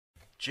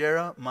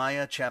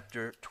Jeremiah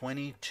chapter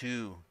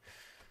 22.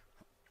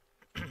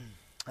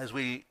 As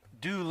we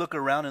do look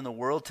around in the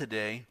world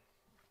today,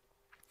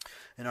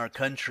 in our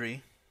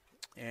country,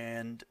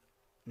 and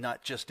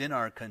not just in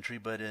our country,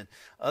 but in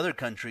other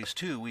countries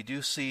too, we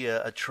do see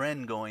a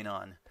trend going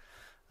on.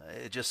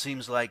 It just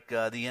seems like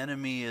the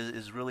enemy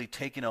is really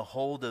taking a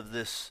hold of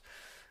this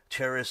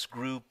terrorist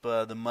group,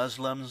 the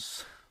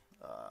Muslims,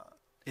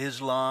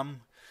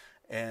 Islam,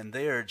 and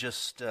they are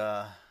just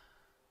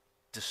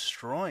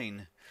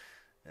destroying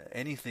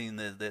anything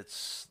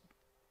that's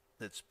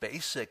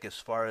basic as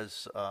far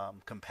as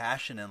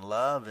compassion and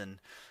love and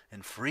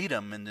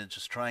freedom, and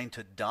just trying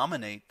to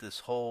dominate this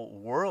whole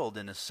world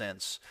in a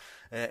sense.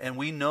 And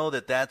we know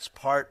that that's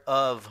part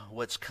of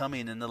what's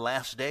coming in the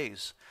last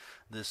days,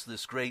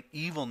 this great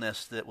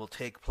evilness that will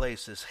take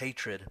place, this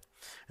hatred.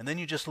 And then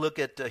you just look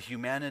at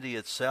humanity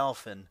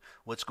itself and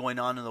what's going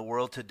on in the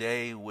world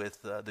today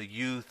with the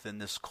youth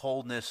and this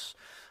coldness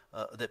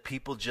that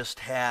people just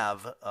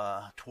have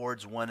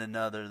towards one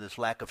another, this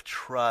lack of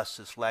trust,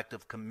 this lack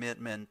of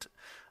commitment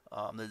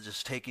that's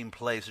just taking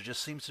place. There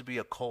just seems to be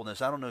a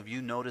coldness. I don't know if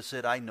you notice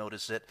it. I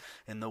notice it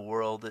in the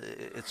world.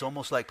 It's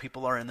almost like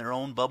people are in their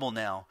own bubble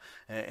now,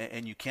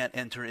 and you can't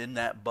enter in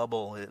that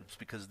bubble. It's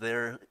because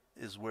there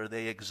is where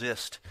they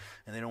exist,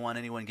 and they don't want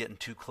anyone getting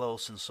too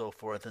close and so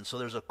forth. And so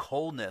there's a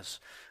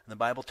coldness, and the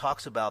Bible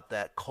talks about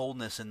that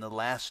coldness in the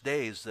last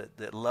days,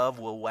 that love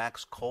will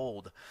wax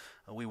cold.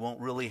 We won't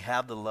really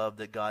have the love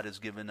that God has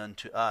given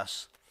unto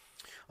us.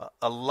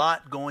 A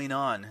lot going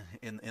on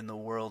in the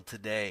world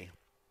today.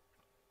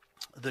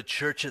 The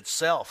church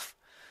itself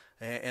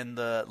and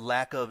the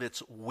lack of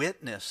its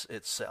witness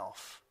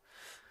itself.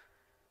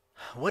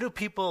 What do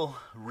people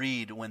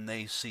read when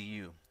they see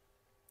you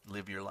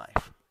live your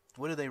life?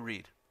 What do they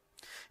read?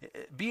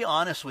 Be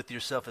honest with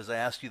yourself as I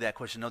ask you that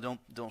question. No,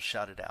 don't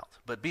shout it out.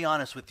 But be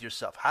honest with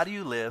yourself. How do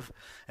you live,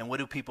 and what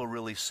do people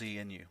really see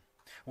in you?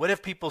 What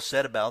have people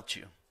said about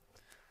you?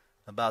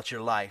 About your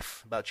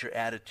life, about your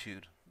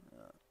attitude.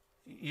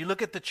 You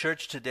look at the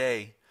church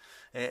today,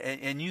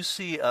 and you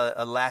see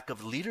a lack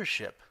of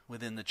leadership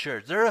within the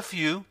church. There are a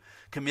few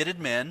committed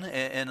men,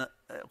 and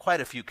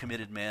quite a few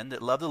committed men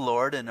that love the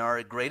Lord and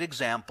are great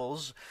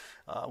examples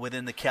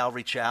within the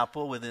Calvary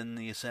Chapel, within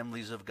the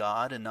Assemblies of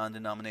God and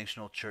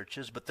non-denominational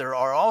churches. But there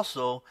are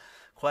also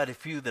quite a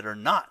few that are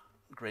not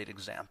great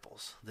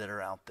examples that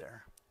are out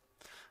there.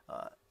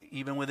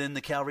 Even within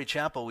the Calvary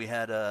Chapel, we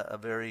had a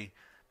very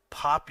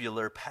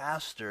popular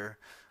pastor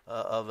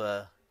of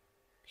a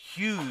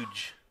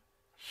huge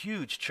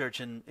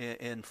church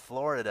in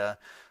Florida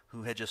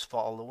who had just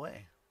fallen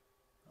away,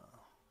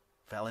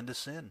 fell into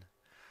sin.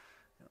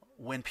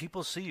 When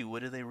people see you,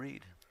 what do they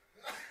read?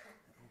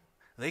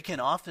 They can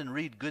often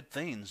read good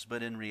things,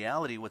 but in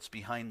reality what's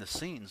behind the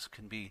scenes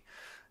can be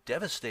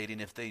devastating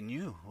if they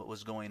knew what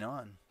was going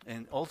on.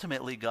 And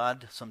ultimately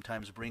God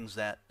sometimes brings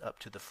that up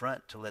to the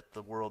front to let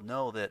the world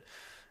know that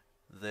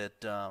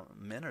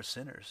men are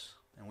sinners,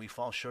 and we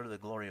fall short of the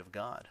glory of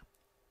God.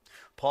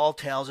 Paul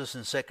tells us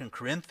in 2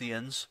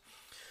 Corinthians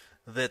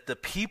that the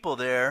people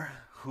there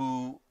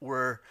who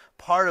were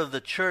part of the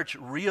church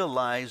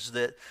realized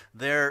that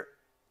their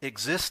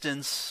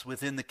existence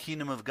within the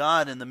kingdom of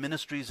God and the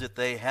ministries that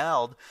they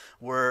held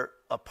were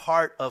a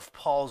part of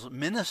Paul's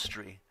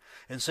ministry.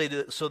 And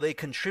so they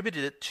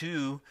contributed it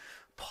to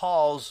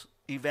Paul's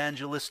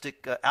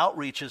evangelistic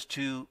outreaches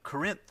to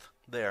Corinth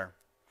there.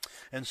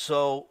 And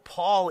so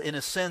Paul, in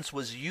a sense,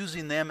 was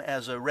using them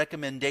as a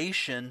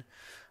recommendation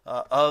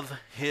of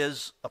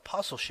his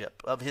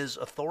apostleship, of his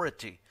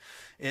authority.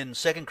 In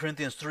 2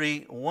 Corinthians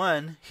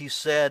 3:1, he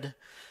said,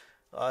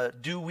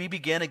 do we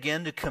begin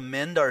again to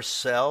commend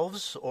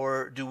ourselves,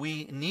 or do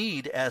we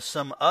need, as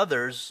some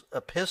others,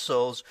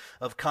 epistles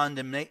of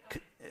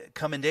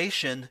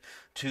commendation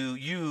to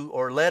you,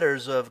 or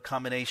letters of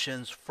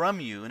commendations from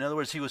you? In other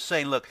words, he was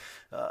saying, look,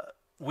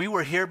 we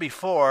were here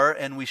before,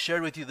 and we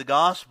shared with you the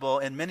gospel,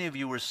 and many of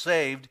you were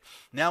saved.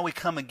 Now we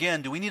come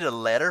again. Do we need a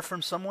letter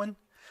from someone?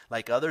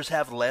 Like others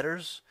have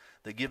letters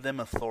that give them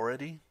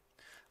authority?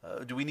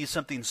 Do we need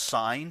something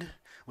signed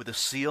with a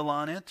seal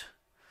on it?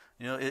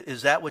 You know,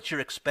 is that what you're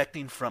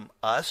expecting from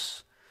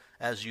us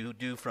as you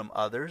do from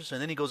others?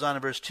 And then he goes on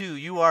in verse 2,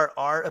 you are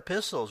our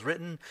epistles,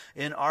 written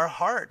in our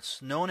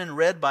hearts, known and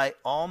read by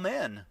all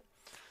men.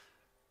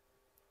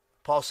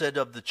 Paul said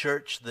of the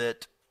church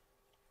that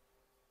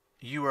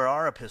you are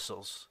our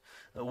epistles.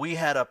 We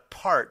had a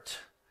part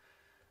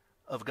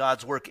of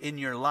God's work in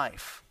your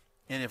life.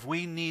 And if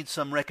we need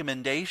some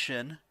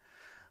recommendation,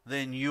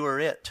 then you are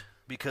it.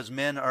 Because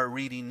men are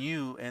reading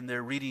you, and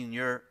they're reading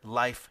your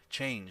life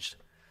changed.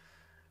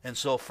 And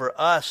so for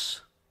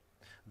us,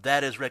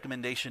 that is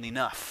recommendation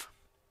enough.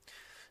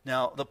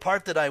 Now, the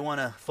part that I want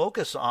to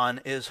focus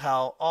on is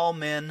how all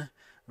men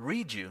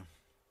read you.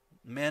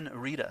 Men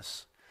read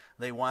us.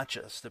 They watch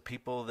us, the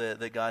people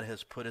that God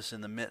has put us in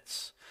the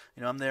midst.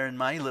 You know, I'm there in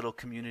my little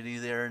community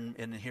there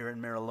here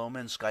in Mariloma,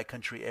 in Sky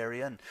Country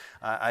area, and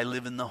I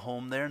live in the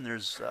home there, and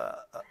there's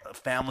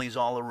families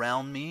all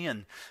around me,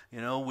 and you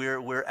know,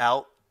 we're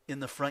out in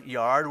the front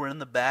yard, we're in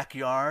the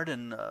backyard,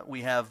 and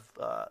we have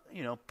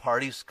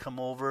parties come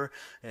over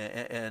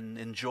and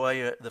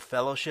enjoy the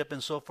fellowship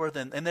and so forth,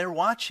 and they're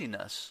watching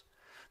us.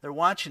 They're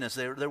watching us.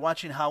 They're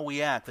watching how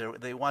we act.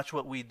 They watch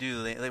what we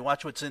do. They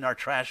watch what's in our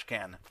trash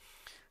can.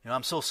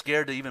 I'm so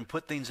scared to even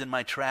put things in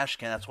my trash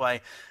can. That's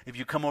why if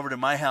you come over to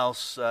my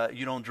house,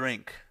 you don't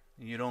drink,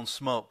 you don't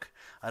smoke.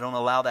 I don't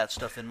allow that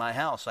stuff in my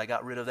house. I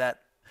got rid of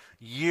that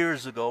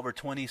years ago, over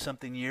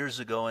 20-something years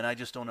ago, and I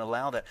just don't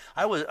allow that.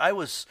 I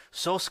was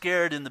so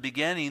scared in the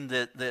beginning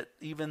that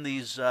even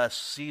these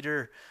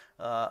cedar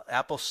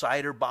apple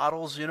cider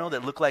bottles,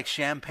 that look like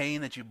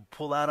champagne that you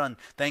pull out on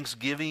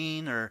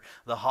Thanksgiving or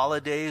the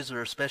holidays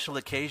or a special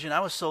occasion, I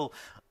was so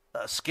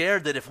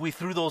scared that if we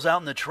threw those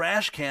out in the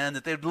trash can,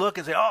 that they'd look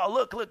and say, "Oh,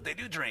 look, they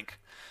do drink,"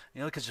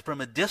 because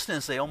from a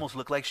distance they almost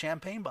look like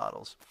champagne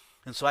bottles.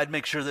 And so I'd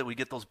make sure that we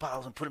get those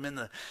bottles and put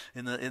them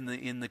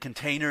in the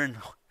container and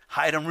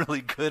hide them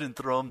really good and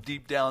throw them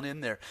deep down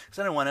in there, because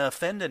I don't want to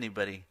offend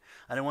anybody.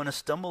 I don't want to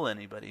stumble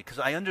anybody, because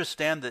I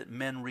understand that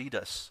men read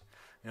us.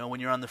 When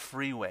you're on the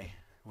freeway,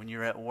 when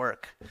you're at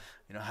work,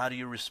 how do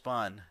you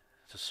respond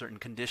to certain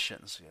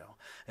conditions?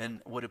 And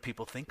what do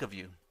people think of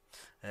you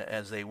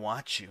as they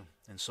watch you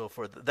and so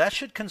forth? That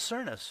should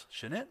concern us,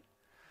 shouldn't it?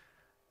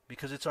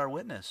 Because it's our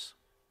witness.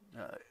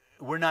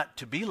 We're not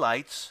to be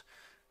lights.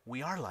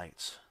 We are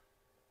lights.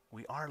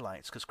 We are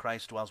lights because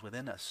Christ dwells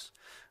within us.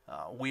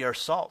 We are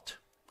salt,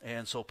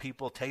 and so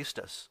people taste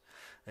us,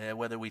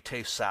 whether we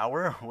taste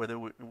sour,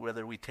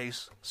 whether we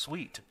taste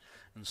sweet,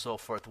 and so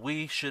forth.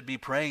 We should be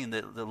praying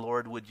that the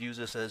Lord would use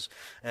us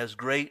as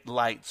great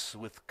lights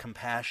with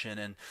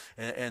compassion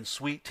and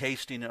sweet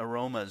tasting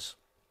aromas,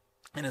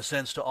 in a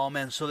sense, to all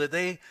men, so that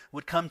they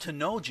would come to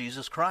know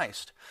Jesus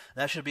Christ.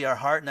 That should be our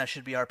heart, and that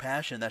should be our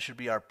passion. That should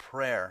be our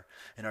prayer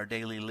in our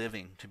daily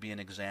living, to be an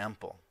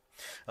example.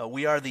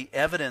 We are the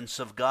evidence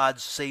of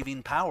God's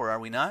saving power, are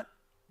we not?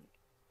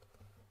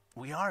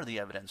 We are the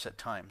evidence at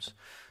times.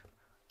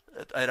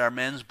 At our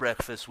men's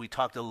breakfast, we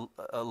talked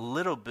a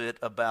little bit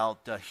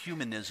about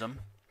humanism,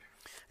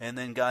 and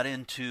then got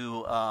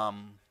into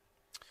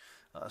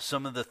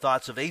some of the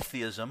thoughts of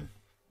atheism,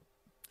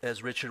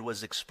 as Richard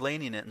was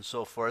explaining it and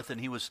so forth. And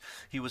he was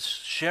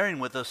sharing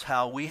with us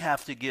how we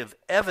have to give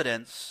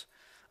evidence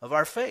of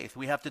our faith.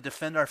 We have to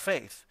defend our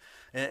faith.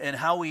 And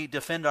how we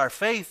defend our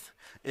faith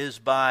is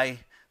by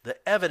the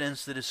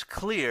evidence that is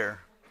clear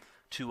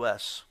to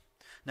us.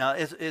 Now,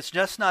 it's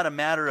just not a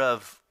matter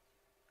of,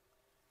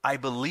 I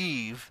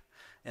believe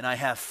and I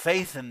have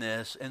faith in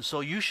this, and so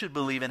you should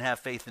believe and have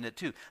faith in it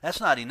too. That's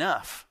not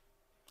enough.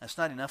 That's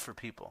not enough for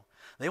people.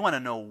 They want to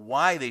know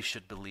why they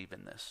should believe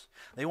in this.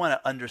 They want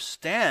to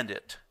understand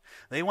it.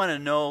 They want to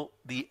know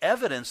the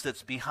evidence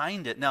that's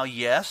behind it. Now,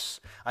 yes,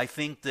 I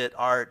think that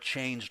our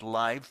changed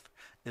life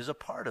is a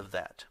part of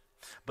that.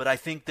 But I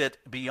think that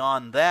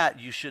beyond that,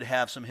 you should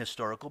have some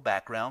historical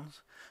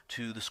backgrounds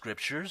to the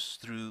scriptures,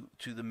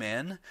 to the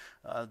men,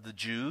 the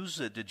Jews,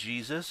 to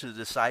Jesus, the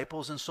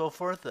disciples, and so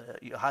forth.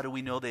 How do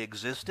we know they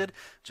existed?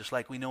 Just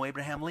like we know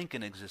Abraham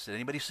Lincoln existed.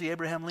 Anybody see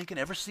Abraham Lincoln?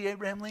 Ever see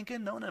Abraham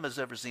Lincoln? No one of us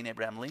ever seen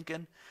Abraham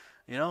Lincoln.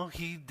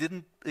 He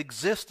didn't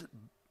exist,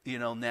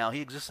 now.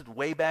 He existed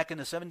way back in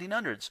the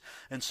 1700s.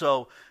 And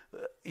so,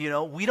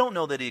 we don't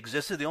know that he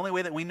existed. The only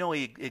way that we know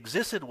he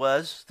existed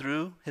was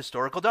through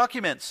historical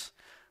documents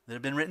that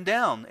have been written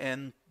down,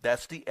 and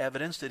that's the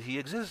evidence that he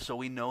exists. So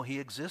we know he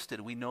existed.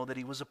 We know that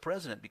he was a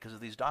president because of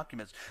these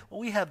documents.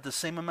 Well, we have the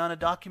same amount of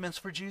documents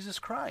for Jesus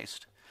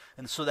Christ,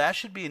 and so that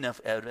should be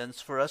enough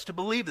evidence for us to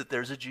believe that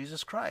there's a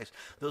Jesus Christ.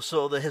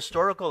 So the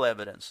historical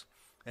evidence,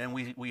 and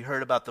we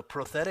heard about the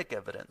prophetic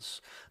evidence.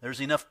 There's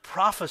enough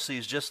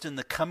prophecies just in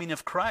the coming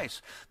of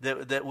Christ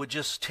that would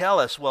just tell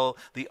us, well,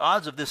 the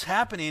odds of this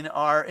happening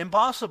are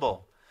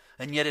impossible,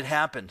 and yet it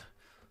happened.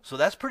 So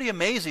that's pretty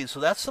amazing. So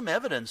that's some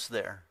evidence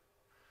there.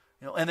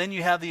 And then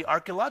you have the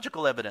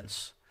archaeological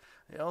evidence.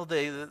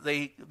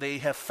 They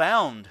have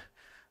found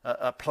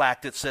a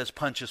plaque that says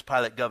Pontius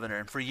Pilate governor.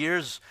 And for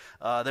years,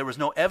 there was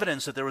no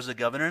evidence that there was a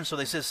governor. And so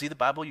they said, see, the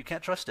Bible, you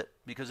can't trust it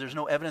because there's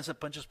no evidence that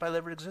Pontius Pilate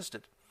ever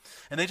existed.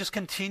 And they just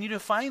continue to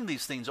find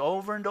these things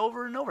over and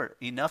over and over.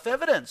 Enough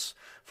evidence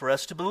for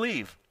us to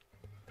believe.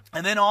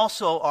 And then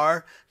also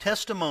our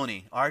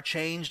testimony, our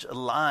changed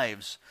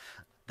lives.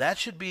 That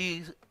should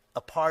be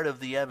a part of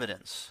the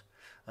evidence.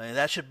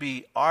 That should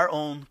be our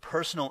own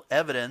personal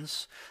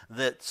evidence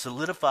that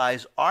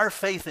solidifies our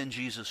faith in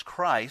Jesus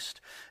Christ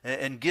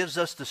and gives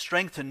us the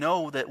strength to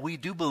know that we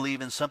do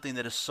believe in something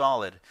that is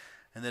solid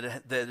and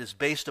that is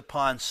based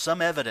upon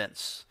some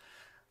evidence,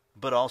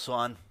 but also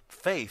on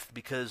faith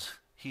because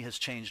he has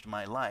changed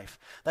my life.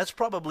 That's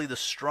probably the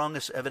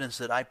strongest evidence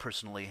that I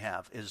personally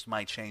have is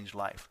my changed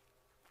life.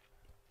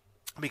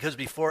 Because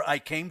before I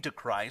came to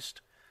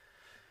Christ,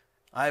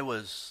 I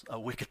was a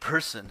wicked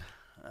person.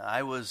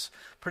 I was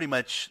pretty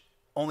much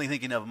only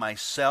thinking of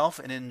myself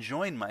and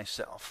enjoying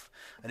myself.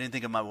 I didn't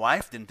think of my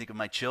wife, didn't think of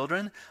my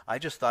children. I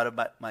just thought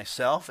about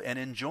myself and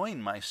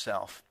enjoying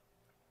myself.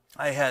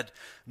 I had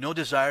no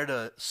desire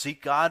to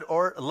seek God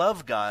or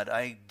love God.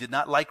 I did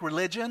not like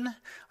religion.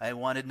 I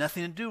wanted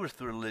nothing to do with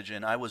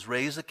religion. I was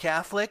raised a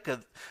Catholic.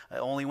 I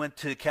only went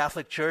to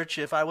Catholic church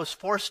if I was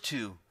forced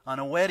to on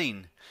a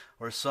wedding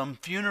or some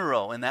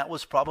funeral, and that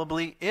was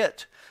probably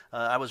it.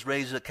 I was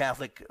raised a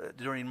Catholic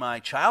during my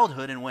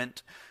childhood and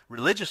went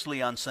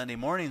religiously on Sunday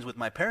mornings with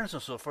my parents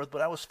and so forth,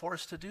 but I was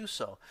forced to do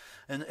so.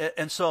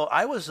 And so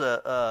I was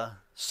a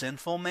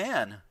sinful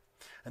man.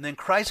 And then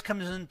Christ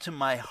comes into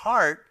my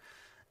heart,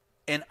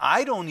 and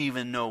I don't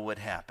even know what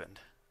happened.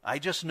 I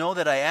just know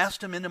that I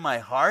asked him into my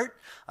heart.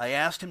 I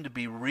asked him to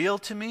be real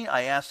to me.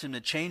 I asked him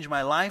to change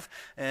my life.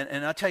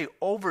 And I'll tell you,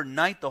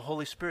 overnight, the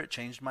Holy Spirit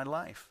changed my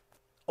life.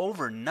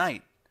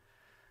 Overnight.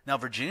 Now,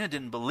 Virginia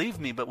didn't believe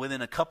me, but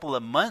within a couple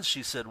of months,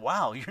 she said,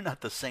 wow, you're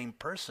not the same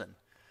person.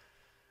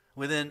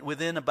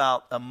 Within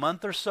about a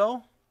month or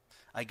so,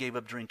 I gave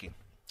up drinking.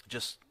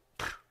 Just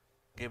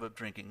gave up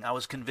drinking. I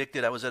was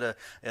convicted. I was at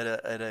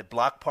a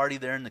block party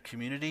there in the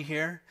community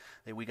here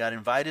that we got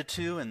invited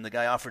to, and the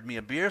guy offered me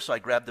a beer, so I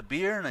grabbed the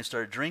beer and I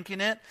started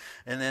drinking it,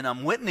 and then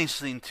I'm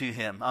witnessing to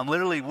him. I'm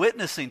literally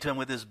witnessing to him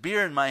with this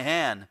beer in my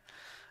hand,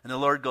 and the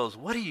Lord goes,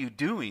 what are you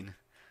doing?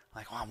 I'm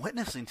like, well, I'm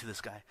witnessing to this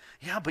guy.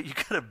 Yeah, but you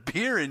got a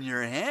beer in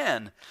your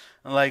hand.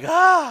 I'm like,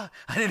 I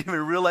didn't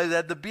even realize I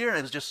had the beer.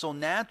 It was just so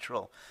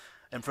natural.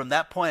 And from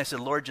that point, I said,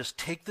 Lord, just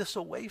take this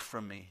away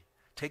from me.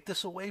 Take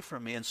this away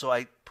from me. And so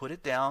I put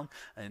it down.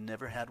 I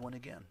never had one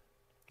again.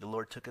 The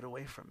Lord took it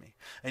away from me.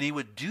 And he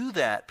would do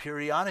that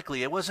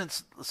periodically. It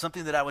wasn't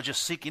something that I was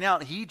just seeking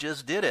out. He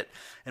just did it.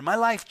 And my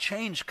life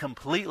changed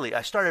completely.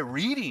 I started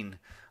reading.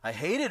 I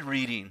hated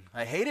reading.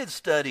 I hated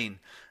studying.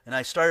 And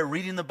I started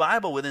reading the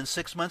Bible. Within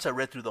 6 months, I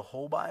read through the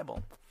whole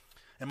Bible.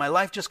 And my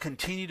life just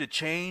continued to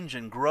change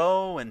and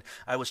grow. And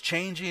I was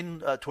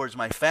changing towards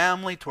my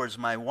family, towards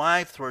my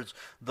wife, towards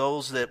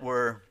those that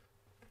were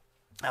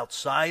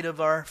outside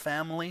of our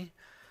family.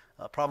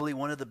 Probably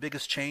one of the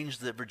biggest changes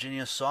that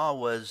Virginia saw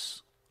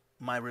was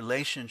my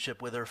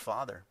relationship with her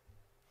father.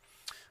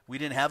 We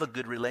didn't have a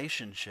good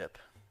relationship.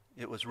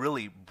 It was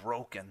really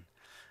broken.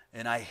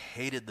 And I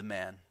hated the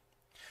man.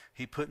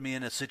 He put me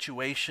in a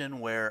situation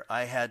where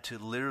I had to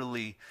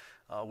literally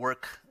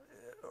work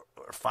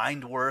or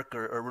find work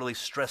or really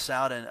stress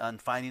out on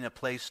finding a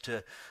place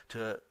to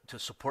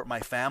support my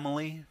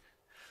family,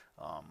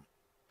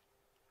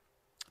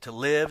 to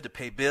live, to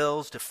pay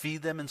bills, to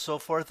feed them and so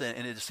forth.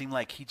 And it seemed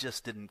like he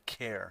just didn't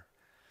care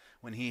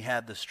when he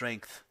had the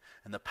strength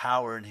and the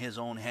power in his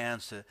own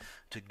hands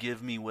to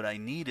give me what I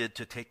needed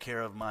to take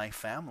care of my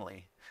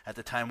family at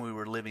the time we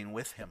were living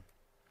with him.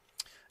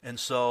 And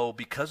so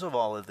because of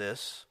all of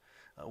this,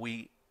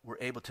 we were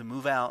able to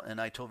move out, and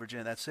I told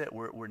Virginia, that's it.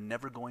 We're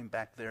never going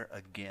back there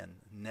again.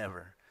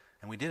 Never.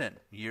 And we didn't.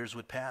 Years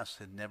would pass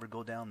and never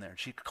go down there.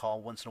 She could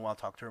call once in a while,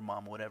 talk to her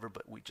mom, whatever,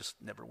 but we just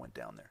never went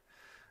down there.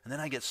 And then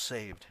I get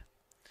saved,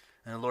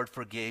 and the Lord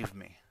forgave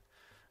me,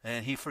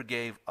 and he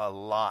forgave a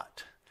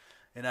lot.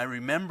 And I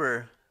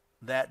remember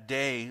that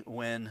day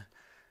when,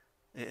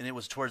 and it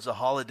was towards the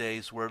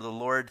holidays, where the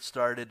Lord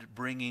started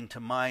bringing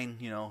to mind,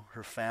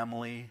 her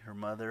family, her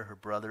mother, her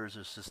brothers,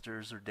 her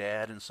sisters, her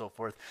dad, and so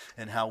forth,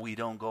 and how we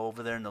don't go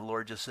over there. And the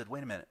Lord just said,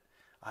 wait a minute,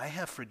 I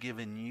have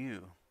forgiven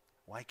you.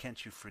 Why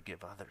can't you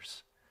forgive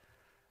others?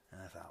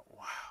 And I thought,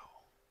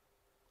 wow,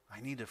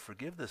 I need to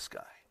forgive this guy.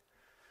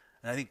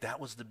 And I think that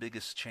was the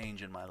biggest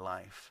change in my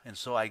life. And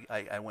so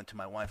I went to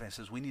my wife and I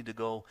says, we need to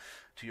go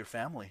to your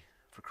family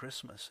for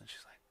Christmas. And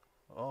she's like,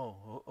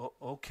 oh,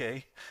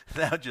 okay.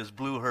 That just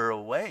blew her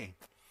away.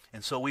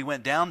 And so we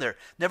went down there.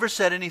 Never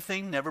said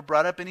anything, never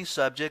brought up any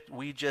subject.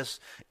 We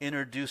just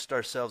introduced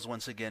ourselves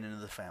once again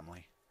into the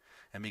family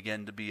and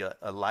began to be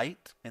a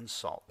light and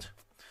salt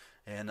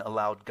and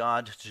allowed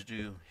God to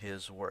do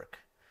his work.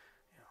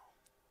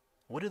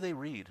 What do they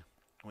read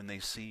when they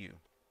see you?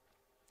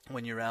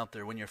 When you're out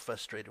there, when you're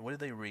frustrated, what do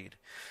they read?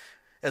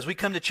 As we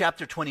come to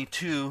chapter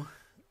 22,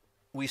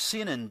 we see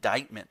an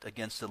indictment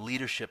against the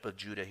leadership of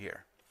Judah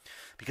here,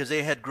 because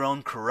they had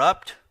grown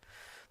corrupt.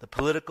 The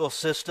political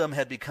system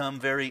had become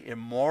very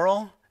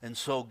immoral, and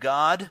so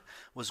God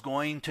was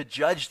going to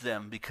judge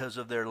them because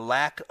of their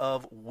lack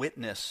of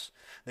witness.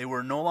 They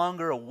were no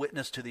longer a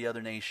witness to the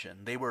other nation.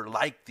 They were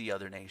like the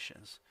other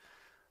nations.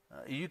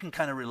 You can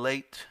kind of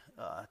relate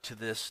to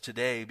this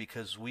today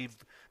because we've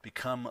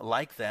become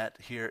like that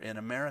here in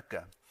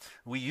America.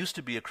 We used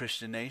to be a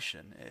Christian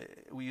nation.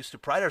 We used to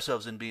pride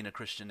ourselves in being a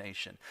Christian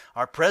nation.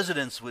 Our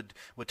presidents would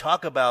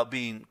talk about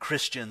being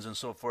Christians and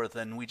so forth,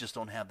 and we just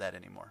don't have that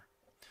anymore.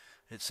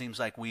 It seems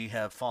like we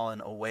have fallen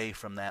away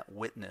from that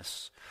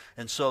witness.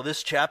 And so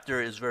this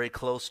chapter is very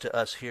close to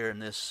us here in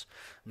this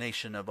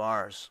nation of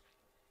ours.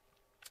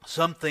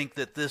 Some think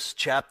that this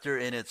chapter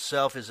in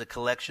itself is a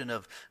collection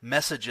of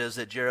messages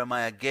that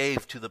Jeremiah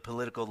gave to the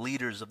political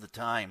leaders of the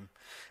time.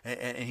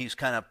 And he's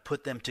kind of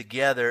put them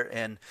together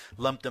and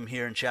lumped them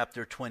here in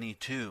chapter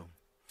 22.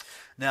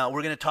 Now,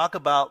 we're going to talk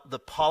about the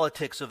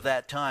politics of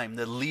that time,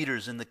 the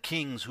leaders and the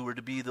kings who were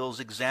to be those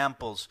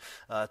examples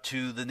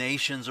to the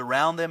nations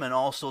around them and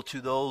also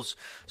to those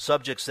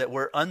subjects that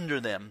were under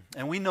them.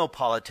 And we know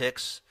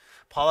politics.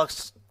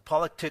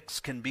 politics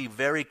can be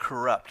very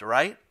corrupt,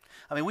 right?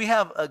 I mean, we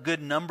have a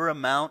good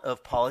amount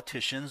of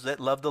politicians that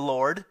love the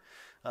Lord.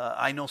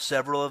 I know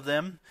several of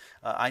them.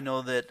 I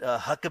know that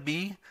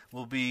Huckabee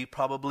will be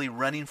probably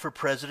running for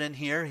president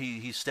here.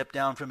 He stepped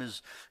down from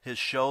his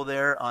show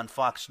there on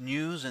Fox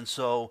News, and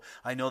so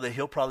I know that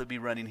he'll probably be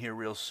running here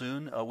real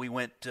soon. We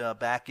went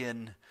back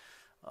in,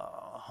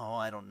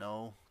 I don't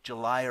know,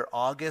 July or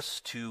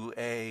August to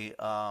a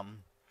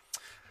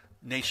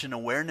nation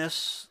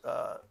awareness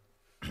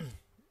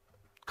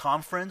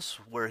conference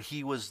where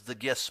he was the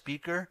guest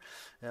speaker.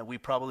 We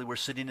probably were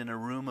sitting in a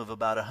room of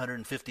about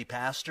 150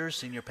 pastors,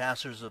 senior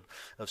pastors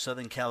of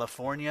Southern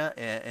California,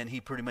 and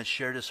he pretty much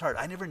shared his heart.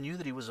 I never knew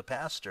that he was a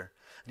pastor,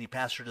 and he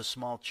pastored a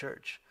small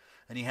church,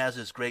 and he has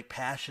this great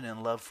passion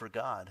and love for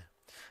God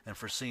and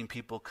for seeing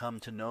people come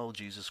to know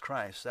Jesus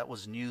Christ. That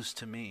was news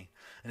to me,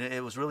 and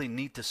it was really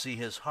neat to see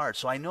his heart.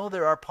 So I know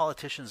there are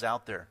politicians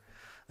out there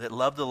that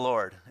love the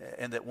Lord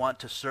and that want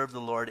to serve the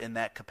Lord in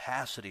that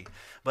capacity.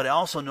 But I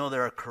also know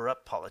there are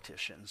corrupt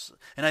politicians.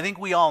 And I think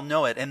we all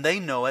know it, and they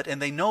know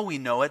we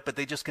know it, but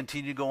they just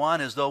continue to go on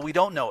as though we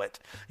don't know it.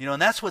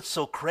 And that's what's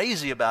so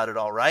crazy about it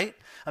all, right?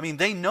 I mean,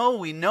 they know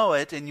we know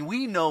it, and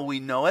we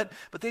know it,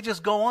 but they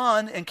just go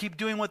on and keep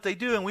doing what they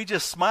do, and we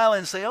just smile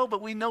and say, oh,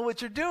 but we know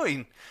what you're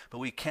doing. But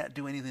we can't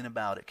do anything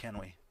about it, can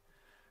we?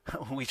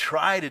 We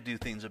try to do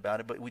things about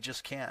it, but we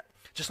just can't.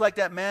 Just like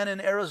that man in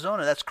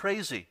Arizona, that's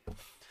crazy.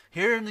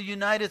 Here in the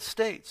United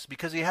States,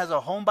 because he has a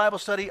home Bible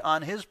study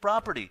on his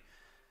property,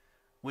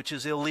 which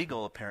is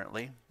illegal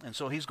apparently, and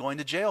so he's going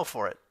to jail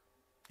for it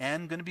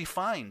and going to be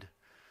fined,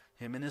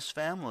 him and his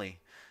family.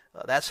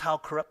 That's how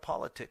corrupt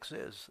politics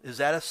is. Is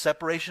that a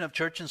separation of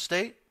church and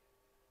state?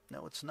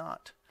 No, it's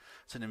not.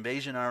 It's an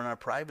invasion on our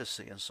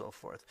privacy and so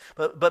forth.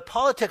 But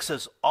politics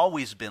has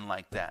always been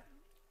like that.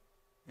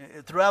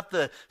 Throughout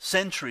the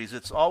centuries,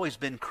 it's always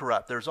been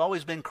corrupt. There's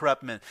always been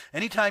corrupt men.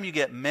 Anytime you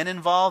get men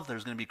involved,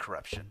 there's going to be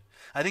corruption.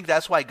 I think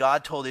that's why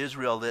God told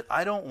Israel that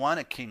I don't want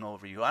a king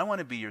over you. I want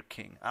to be your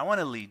king. I want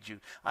to lead you.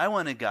 I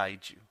want to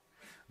guide you.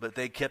 But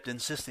they kept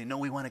insisting, no,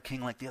 we want a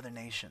king like the other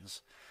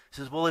nations. He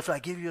says, well, if I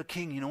give you a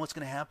king, you know what's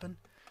going to happen?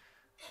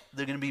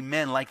 They're going to be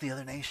men like the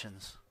other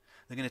nations.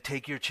 They're going to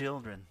take your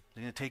children.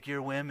 They're going to take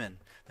your women.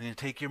 They're going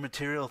to take your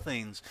material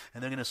things,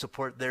 and they're going to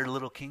support their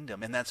little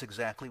kingdom. And that's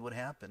exactly what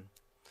happened.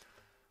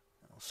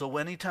 So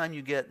anytime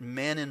you get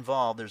men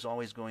involved, there's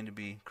always going to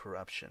be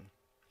corruption.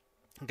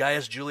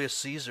 Gaius Julius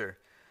Caesar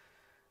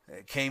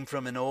came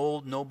from an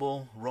old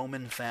noble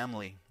Roman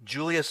family.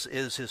 Julius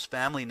is his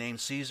family name.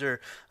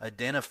 Caesar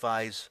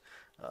identifies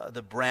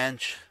the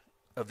branch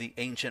of the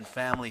ancient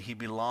family he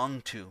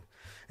belonged to.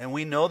 And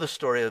we know the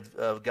story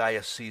of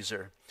Gaius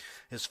Caesar.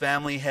 His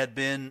family had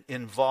been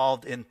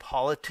involved in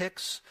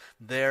politics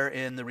there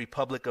in the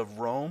Republic of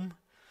Rome.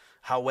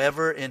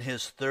 However, in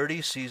his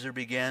 30s, Caesar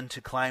began to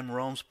climb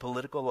Rome's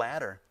political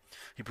ladder.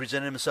 He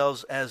presented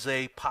himself as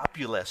a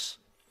populace.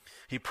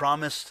 He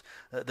promised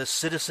the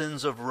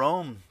citizens of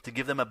Rome to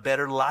give them a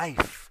better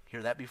life.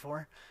 Hear that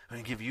before? We're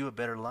going to give you a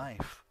better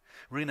life.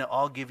 We're going to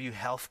all give you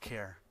health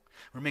care.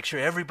 We're going to make sure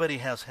everybody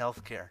has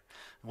health care.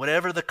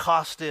 Whatever the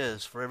cost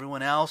is for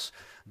everyone else,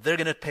 they're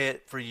going to pay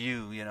it for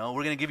you. We're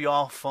going to give you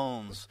all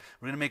phones.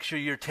 We're going to make sure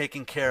you're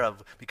taken care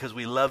of because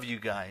we love you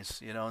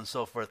guys, and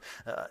so forth.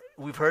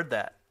 We've heard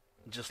that.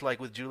 Just like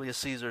with Julius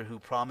Caesar, who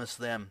promised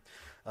them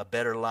a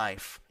better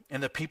life.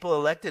 And the people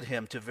elected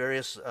him to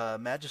various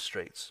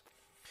magistrates.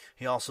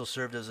 He also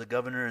served as a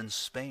governor in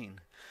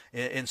Spain.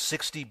 In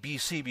 60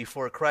 BC,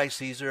 before Christ,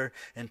 Caesar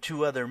and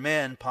two other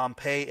men,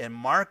 Pompey and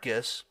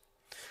Marcus,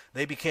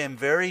 they became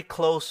very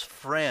close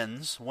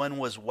friends. One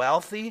was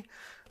wealthy,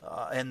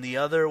 and the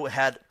other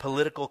had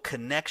political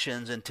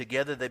connections, and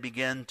together they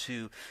began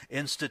to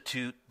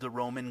institute the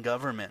Roman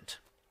government.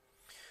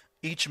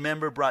 Each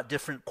member brought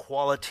different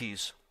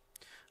qualities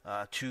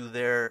to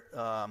their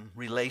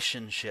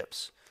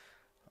relationships.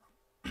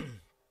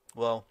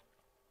 Well,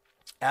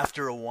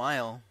 after a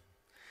while,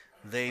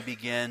 they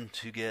began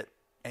to get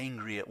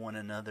angry at one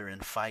another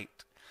and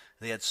fight.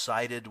 They had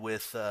sided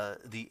with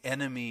the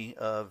enemy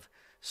of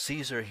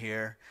Caesar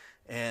here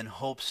in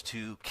hopes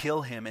to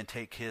kill him and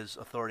take his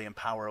authority and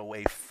power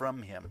away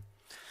from him.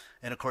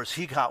 And of course,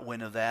 he got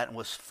wind of that and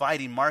was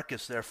fighting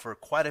Marcus there for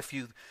quite a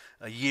few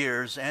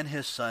years and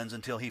his sons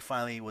until he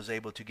finally was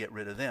able to get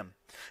rid of them.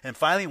 And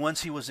finally,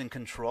 once he was in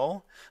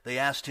control, they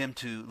asked him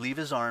to leave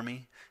his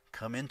army,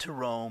 come into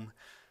Rome,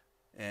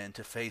 and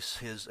to face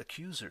his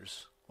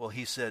accusers. Well,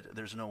 he said,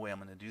 there's no way I'm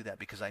going to do that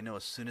because I know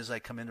as soon as I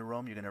come into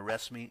Rome, you're going to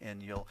arrest me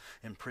and you'll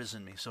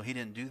imprison me. So he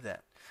didn't do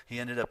that. He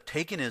ended up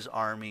taking his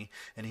army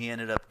and he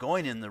ended up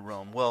going into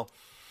Rome. Well,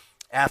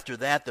 after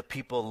that, the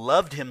people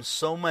loved him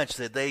so much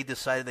that they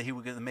decided that he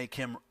was going to make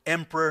him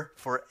emperor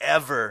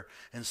forever,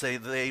 and say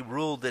they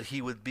ruled that he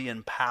would be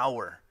in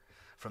power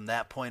from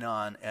that point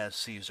on as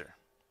Caesar.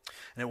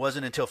 And it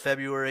wasn't until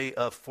February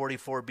of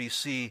 44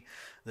 BC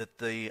that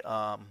the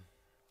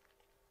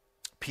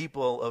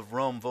people of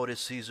Rome voted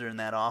Caesar in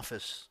that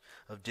office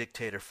of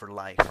dictator for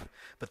life.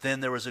 But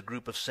then there was a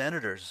group of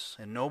senators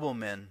and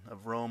noblemen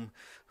of Rome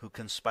who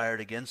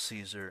conspired against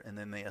Caesar, and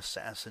then they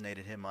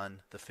assassinated him on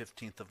the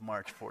 15th of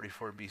March,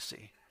 44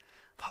 BC.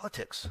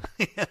 Politics.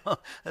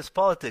 That's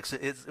politics.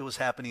 It was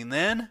happening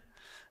then,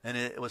 and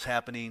it's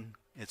happening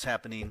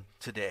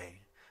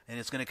today. And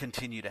it's going to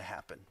continue to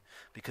happen,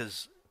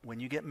 because when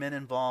you get men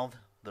involved,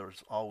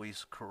 there's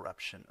always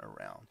corruption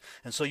around.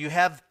 And so you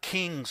have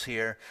kings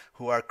here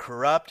who are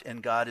corrupt,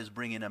 and God is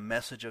bringing a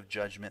message of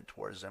judgment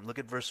towards them. Look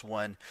at verse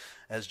 1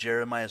 as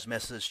Jeremiah's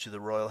message to the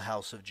royal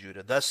house of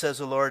Judah. Thus says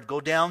the Lord, go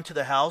down to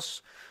the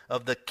house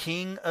of the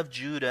king of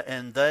Judah,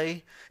 and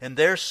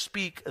there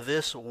speak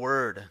this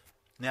word.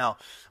 Now,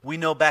 we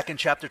know back in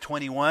chapter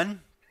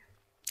 21,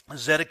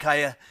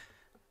 Zedekiah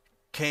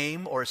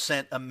came or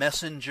sent a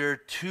messenger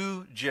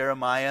to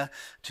Jeremiah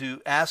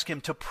to ask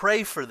him to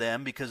pray for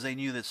them, because they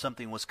knew that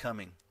something was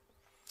coming.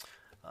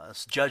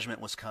 Judgment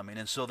was coming.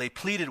 And so they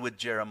pleaded with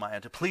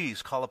Jeremiah to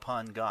please call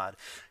upon God.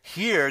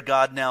 Here,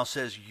 God now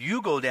says,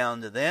 you go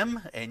down to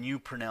them and you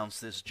pronounce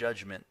this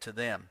judgment to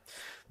them.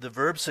 The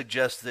verb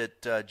suggests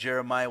that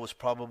Jeremiah was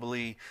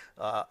probably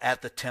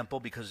at the temple,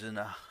 because in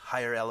a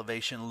higher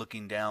elevation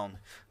looking down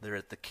there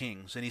at the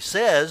kings. And he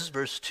says,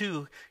 verse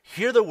 2,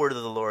 hear the word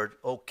of the Lord,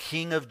 O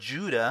King of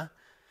Judah,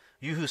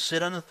 you who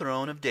sit on the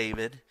throne of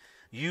David,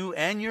 you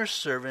and your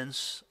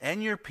servants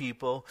and your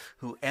people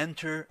who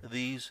enter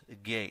these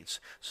gates.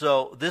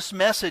 So this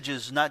message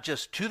is not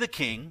just to the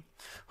king,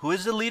 who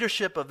is the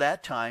leadership of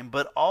that time,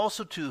 but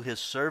also to his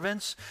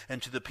servants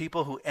and to the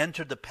people who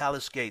entered the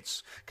palace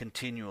gates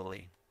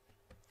continually.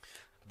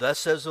 Thus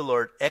says the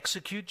Lord,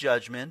 execute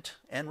judgment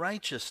and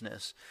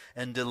righteousness,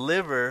 and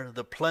deliver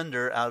the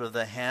plunder out of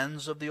the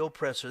hands of the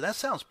oppressor. That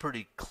sounds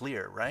pretty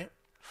clear, right?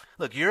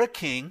 Look, you're a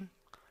king.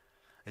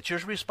 It's your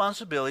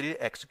responsibility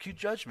to execute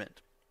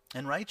judgment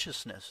and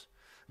righteousness.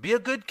 Be a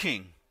good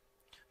king.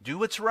 Do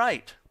what's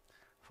right.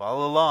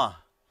 Follow the law.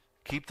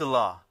 Keep the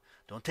law.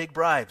 Don't take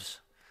bribes.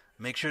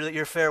 Make sure that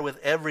you're fair with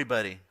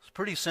everybody. It's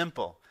pretty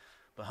simple.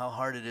 But how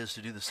hard it is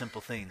to do the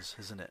simple things,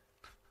 isn't it?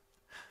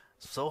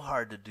 So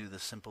hard to do the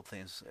simple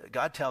things.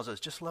 God tells us,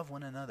 just love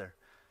one another.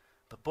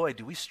 But boy,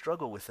 do we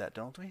struggle with that,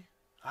 don't we?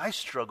 I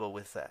struggle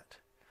with that.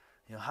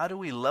 How do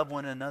we love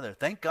one another?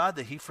 Thank God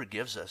that he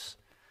forgives us.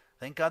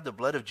 Thank God the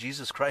blood of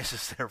Jesus Christ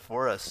is there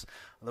for us.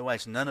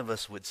 Otherwise, none of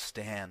us would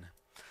stand.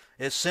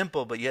 It's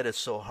simple, but yet it's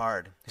so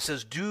hard. He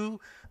says,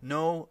 do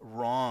no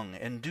wrong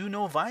and do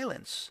no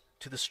violence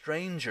to the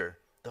stranger,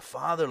 the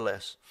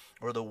fatherless,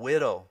 or the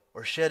widow,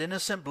 or shed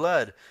innocent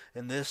blood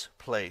in this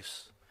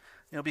place.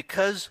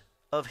 Because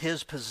of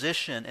his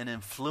position and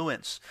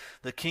influence,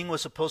 the king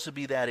was supposed to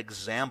be that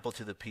example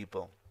to the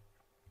people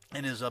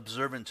and is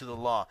observant to the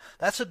law.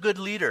 That's a good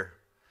leader,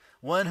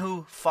 one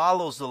who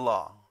follows the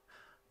law,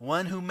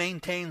 one who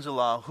maintains the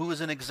law, who is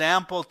an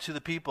example to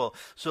the people,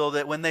 so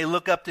that when they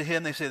look up to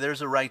him, they say,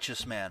 there's a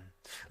righteous man.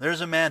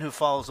 There's a man who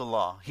follows the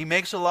law. He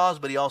makes the laws,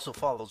 but he also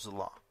follows the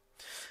law.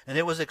 And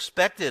it was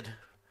expected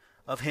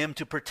of him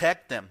to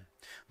protect them.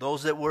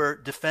 Those that were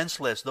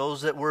defenseless,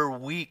 those that were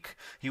weak,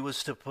 he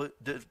was to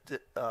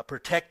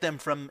protect them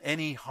from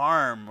any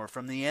harm or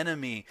from the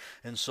enemy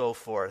and so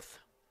forth.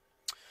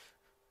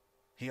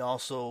 He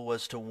also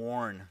was to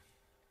warn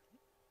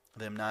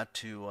them not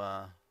to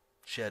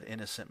shed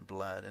innocent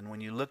blood. And when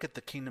you look at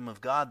the kingdom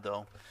of God,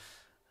 though,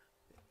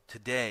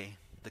 today,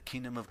 the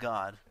kingdom of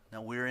God,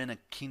 now we're in a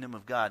kingdom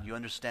of God. You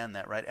understand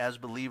that, right? As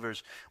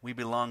believers, we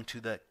belong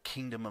to the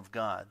kingdom of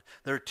God.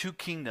 There are two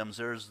kingdoms.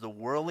 There's the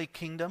worldly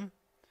kingdom.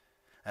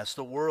 That's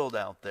the world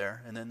out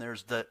there. And then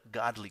there's the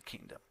godly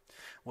kingdom.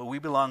 Well, we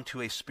belong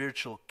to a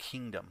spiritual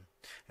kingdom.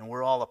 And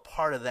we're all a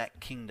part of that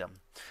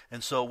kingdom.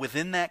 And so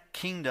within that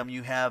kingdom,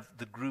 you have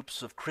the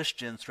groups of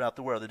Christians throughout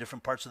the world, the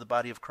different parts of the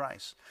body of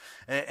Christ.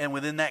 And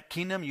within that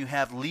kingdom, you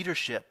have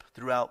leadership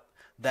throughout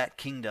that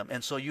kingdom.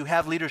 And so you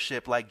have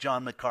leadership like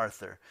John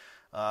MacArthur,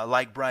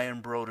 like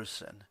Brian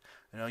Broderson.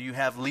 You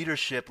have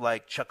leadership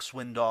like Chuck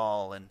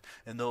Swindoll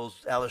and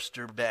those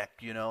Alistair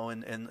Beck,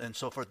 and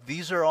so forth.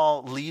 These are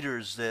all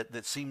leaders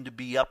that seem to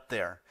be up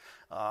there.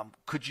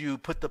 Could you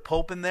put the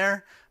Pope in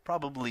there?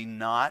 Probably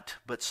not,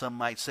 but some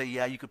might say,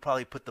 yeah, you could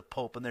probably put the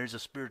Pope in there. He's a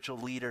spiritual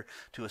leader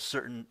to a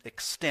certain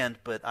extent,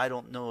 but I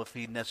don't know if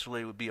he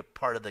necessarily would be a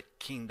part of the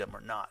kingdom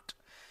or not.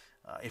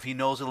 If he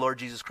knows the Lord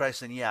Jesus Christ,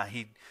 then yeah,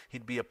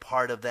 he'd be a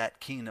part of that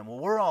kingdom. Well,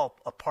 we're all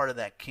a part of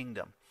that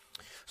kingdom.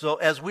 So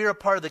as we're a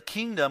part of the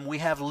kingdom, we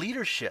have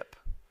leadership.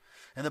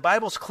 And the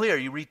Bible's clear.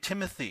 You read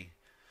Timothy,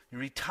 you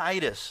read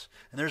Titus,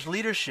 and there's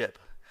leadership.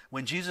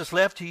 When Jesus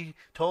left, he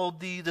told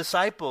the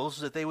disciples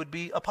that they would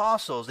be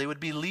apostles, they would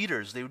be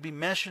leaders, they would be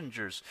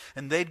messengers,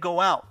 and they'd go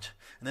out.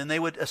 And then they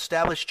would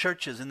establish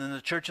churches, and then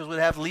the churches would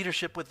have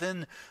leadership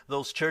within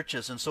those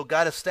churches. And so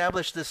God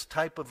established this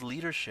type of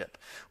leadership.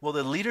 Well,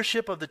 the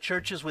leadership of the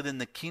churches within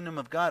the kingdom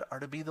of God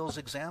are to be those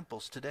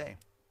examples today.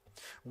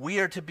 We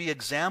are to be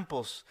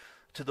examples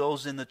to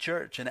those in the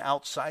church and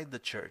outside the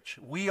church.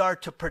 We are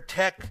to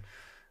protect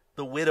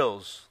the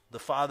widows, the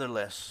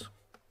fatherless.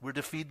 We're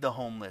to feed the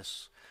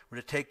homeless. We're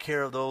to take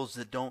care of those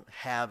that don't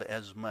have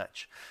as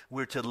much.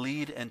 We're to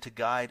lead and to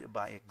guide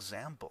by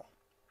example.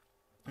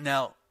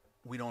 Now,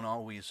 we don't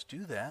always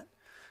do that,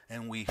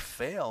 and we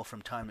fail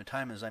from time to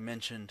time. As I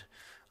mentioned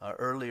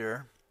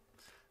earlier,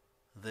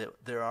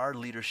 that there are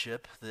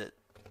leadership that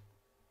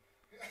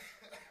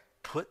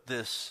put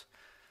this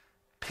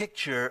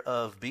picture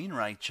of being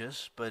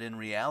righteous, but in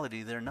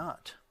reality they're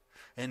not.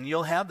 And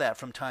you'll have that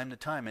from time to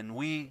time. And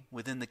we,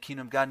 within the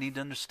kingdom of God, need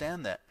to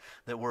understand that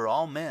we're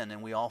all men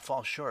and we all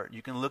fall short.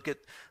 You can look at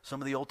some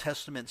of the Old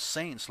Testament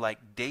saints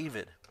like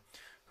David,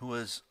 who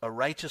was a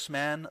righteous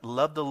man,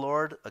 loved the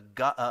Lord,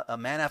 a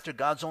man after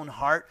God's own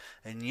heart,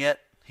 and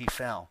yet he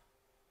fell.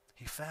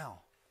 He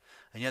fell.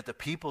 And yet the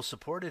people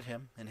supported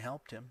him and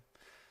helped him.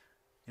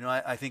 You know,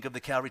 I think of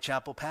the Calvary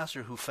Chapel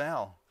pastor who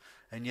fell.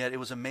 And yet it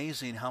was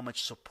amazing how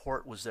much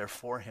support was there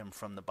for him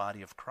from the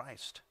body of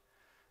Christ.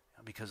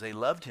 Because they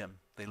loved him.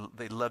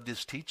 They loved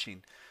his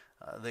teaching.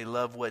 They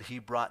loved what he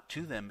brought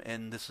to them.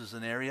 And this is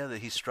an area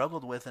that he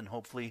struggled with, and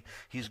hopefully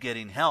he's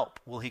getting help.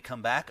 Will he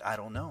come back? I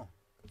don't know.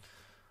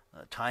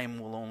 Time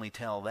will only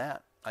tell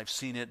that. I've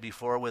seen it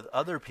before with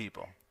other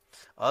people.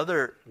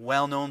 Other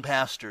well-known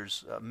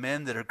pastors,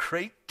 men that are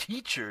great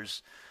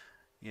teachers.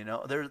 You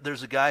know,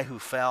 there's a guy who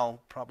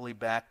fell probably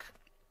back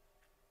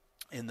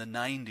in the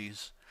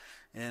 90s.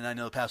 And I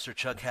know Pastor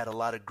Chuck had a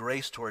lot of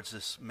grace towards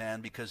this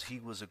man because he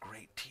was a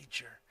great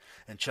teacher.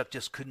 And Chuck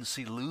just couldn't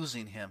see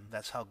losing him.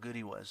 That's how good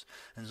he was.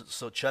 And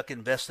so Chuck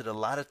invested a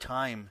lot of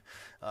time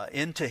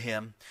into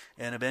him,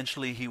 and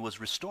eventually he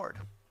was restored.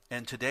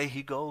 And today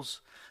he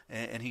goes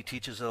and he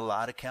teaches at a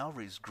lot of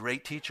Calvaries.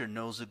 Great teacher,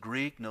 knows the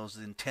Greek, knows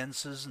the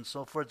intenses and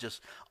so forth.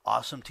 Just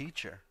awesome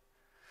teacher.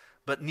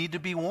 But need to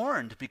be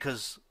warned,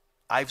 because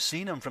I've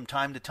seen him from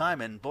time to time,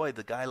 and boy,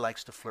 the guy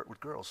likes to flirt with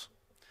girls.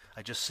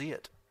 I just see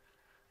it.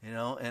 You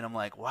know, and I'm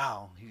like,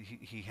 wow,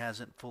 he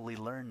hasn't fully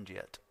learned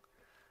yet.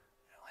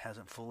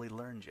 Hasn't fully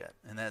learned yet.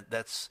 And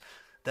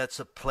that's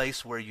a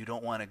place where you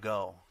don't want to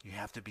go. You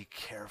have to be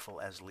careful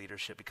as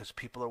leadership, because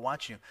people are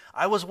watching you.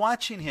 I was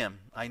watching him.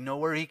 I know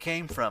where he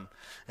came from.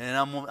 And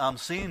I'm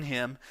seeing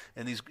him,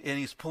 and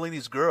he's pulling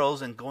these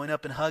girls and going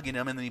up and hugging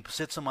them, and then he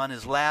sits them on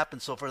his lap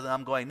and so forth. And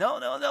I'm going, no,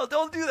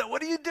 don't do that.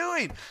 What are you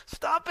doing?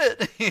 Stop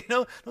it. You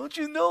know, don't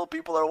you know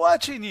people are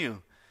watching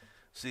you?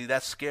 See,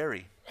 that's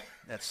scary.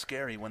 That's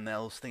scary when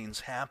those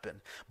things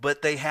happen.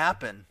 But they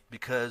happen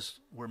because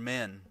we're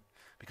men,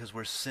 because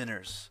we're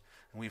sinners,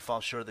 and we fall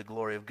short of the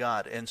glory of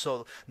God. And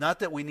so, not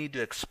that we need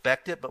to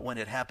expect it, but when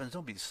it happens,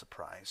 don't be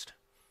surprised,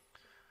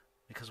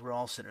 because we're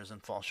all sinners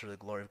and fall short of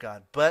the glory of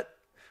God. But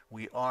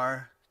we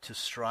are to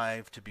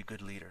strive to be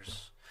good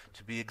leaders,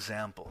 to be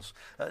examples.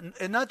 And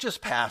not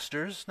just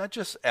pastors, not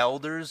just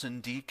elders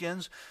and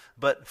deacons,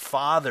 but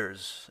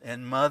fathers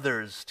and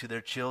mothers to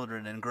their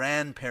children, and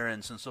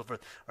grandparents and so forth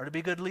are to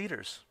be good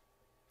leaders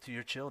to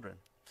your children.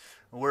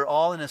 We're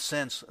all, in a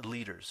sense,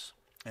 leaders,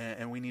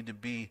 and we need to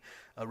be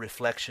a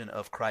reflection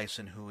of Christ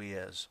and who he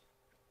is.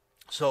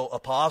 So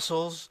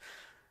apostles,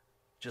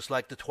 just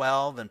like the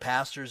 12, and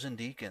pastors and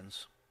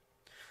deacons.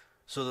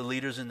 So the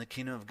leaders in the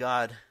kingdom of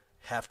God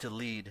have to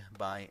lead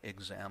by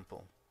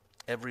example,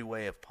 every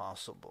way if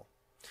possible.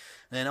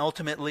 And then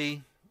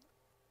ultimately,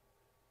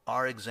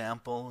 our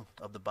example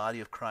of the body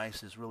of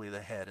Christ is really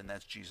the head, and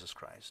that's Jesus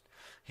Christ.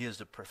 He is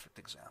the perfect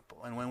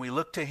example. And when we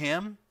look to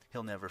him,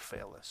 he'll never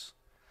fail us.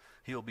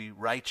 He'll be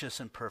righteous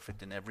and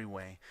perfect in every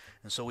way.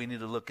 And so we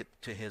need to look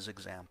to his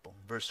example.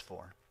 Verse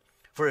 4.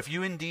 For if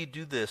you indeed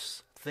do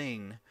this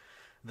thing,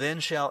 then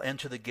shall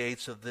enter the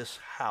gates of this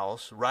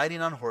house,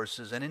 riding on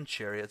horses and in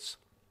chariots,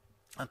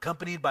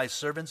 accompanied by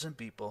servants and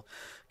people,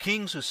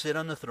 kings who sit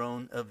on the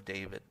throne of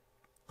David.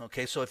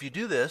 Okay, so if you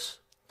do this,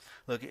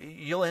 look,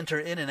 you'll enter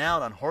in and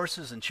out on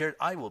horses and chariots.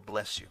 I will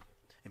bless you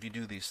if you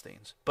do these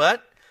things.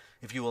 But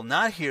if you will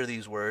not hear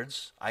these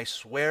words, I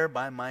swear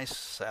by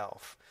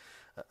myself.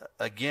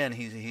 Again,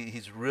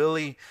 he's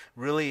really,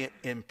 really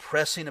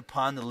impressing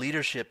upon the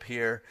leadership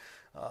here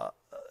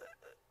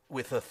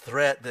with a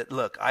threat that,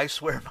 look, I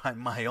swear by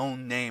my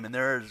own name, and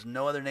there is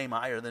no other name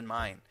higher than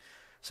mine,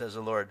 says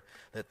the Lord,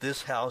 that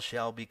this house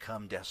shall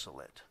become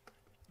desolate.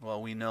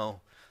 Well, we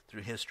know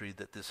through history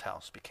that this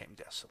house became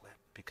desolate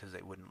because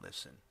they wouldn't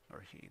listen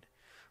or heed.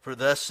 For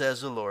thus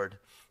says the Lord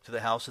to the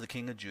house of the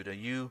king of Judah,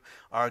 you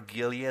are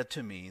Gilead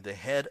to me, the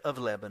head of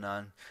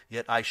Lebanon,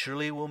 yet I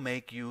surely will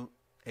make you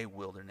a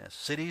wilderness.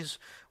 Cities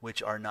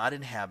which are not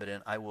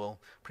inhabited, I will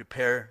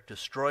prepare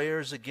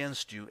destroyers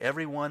against you,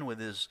 every one with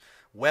his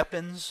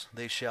weapons.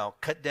 They shall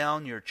cut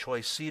down your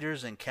choice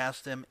cedars and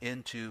cast them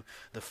into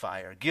the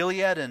fire.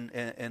 Gilead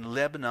and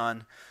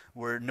Lebanon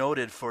were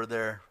noted for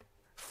their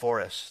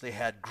forests. They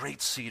had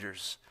great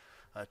cedars.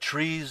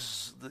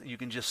 Trees that you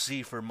can just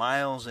see for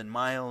miles and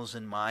miles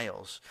and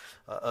miles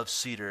of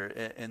cedar.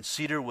 And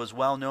cedar was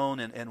well known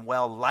and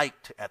well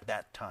liked at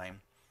that time.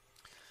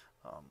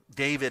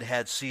 David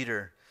had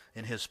cedar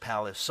in his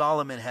palace.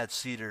 Solomon had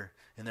cedar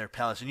in their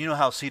palace. And you know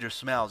how cedar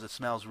smells. It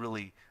smells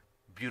really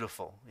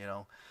beautiful, you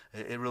know.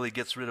 It really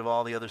gets rid of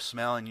all the other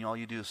smell, and all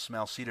you do is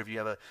smell cedar. If you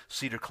have a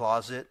cedar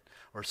closet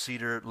or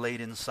cedar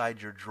laid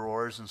inside your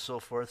drawers and so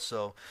forth.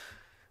 So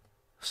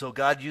So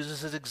God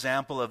uses his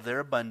example of their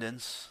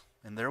abundance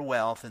and their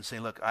wealth and say,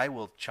 look, I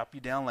will chop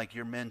you down like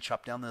your men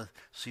chop down the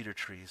cedar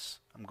trees.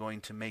 I'm going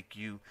to make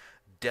you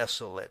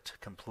desolate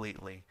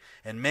completely.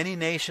 And many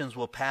nations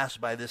will pass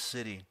by this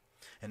city,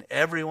 and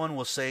everyone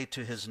will say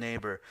to his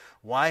neighbor,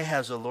 why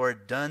has the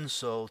Lord done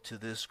so to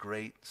this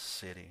great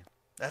city?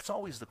 That's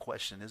always the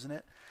question, isn't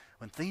it?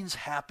 When things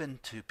happen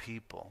to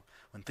people,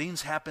 when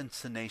things happen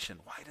to the nation,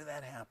 why did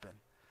that happen?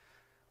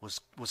 Was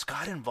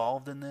God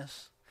involved in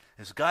this?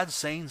 Is God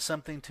saying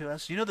something to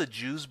us? You know, the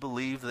Jews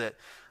believe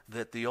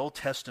that the Old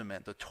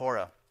Testament, the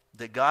Torah,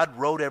 that God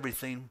wrote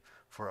everything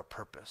for a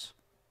purpose.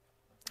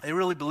 They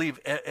really believe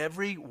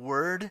every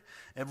word,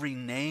 every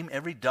name,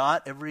 every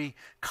dot, every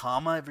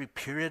comma, every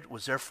period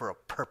was there for a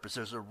purpose.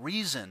 There's a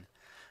reason.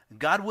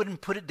 God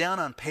wouldn't put it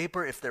down on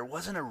paper if there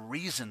wasn't a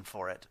reason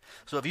for it.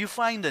 So if you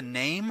find a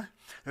name,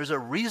 there's a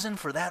reason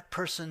for that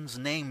person's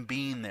name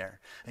being there.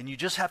 And you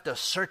just have to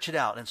search it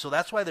out. And so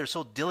that's why they're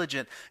so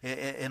diligent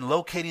in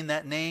locating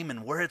that name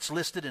and where it's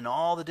listed in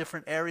all the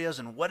different areas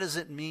and what does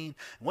it mean,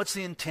 what's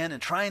the intent,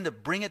 and trying to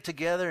bring it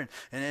together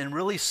and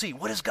really see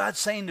what is God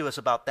saying to us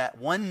about that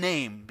one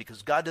name,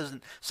 because God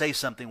doesn't say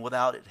something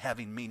without it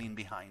having meaning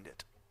behind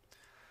it.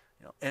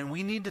 You know, and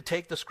we need to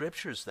take the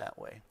scriptures that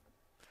way.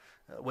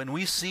 When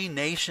we see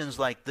nations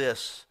like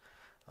this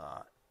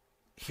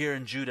here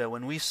in Judah,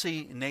 when we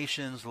see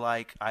nations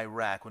like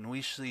Iraq, when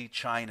we see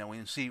China,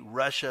 when we see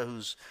Russia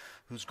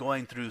who's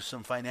going through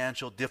some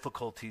financial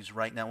difficulties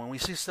right now, when we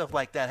see stuff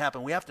like that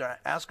happen, we have to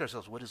ask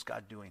ourselves, what is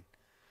God doing?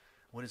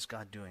 What is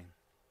God doing?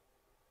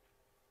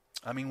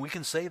 I mean, we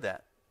can say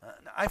that.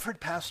 I've heard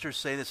pastors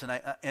say this,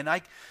 and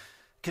I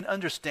can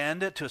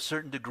understand it to a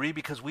certain degree,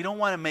 because we don't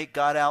want to make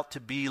God out to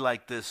be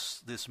like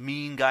this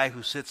mean guy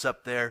who sits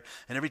up there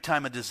and every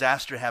time a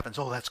disaster happens,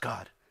 oh, that's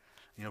God,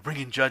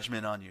 bringing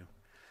judgment on you.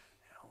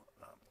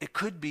 It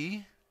could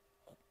be,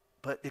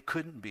 but it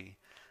couldn't be.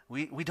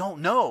 We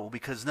don't know,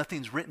 because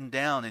nothing's written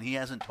down and he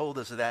hasn't told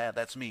us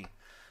that's me.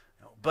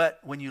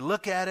 But when you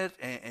look at it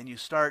and you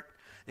start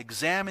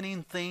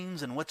examining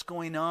things and what's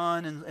going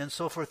on and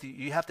so forth,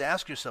 you have to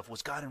ask yourself,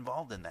 was God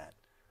involved in that?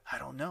 I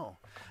don't know.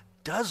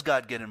 Does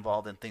God get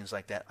involved in things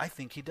like that? I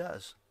think he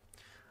does.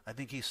 I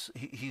think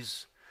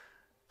he's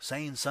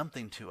saying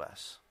something to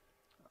us.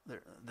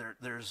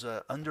 There's an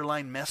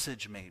underlying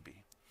message maybe.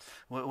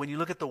 When you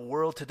look at the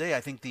world today,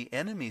 I think the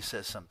enemy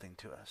says something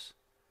to us.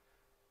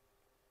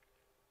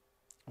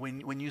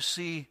 When you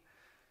see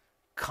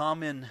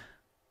common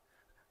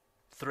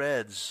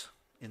threads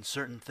in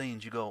certain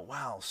things, you go,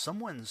 wow,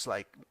 someone's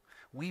like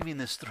weaving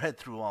this thread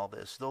through all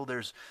this. Though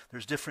there's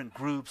different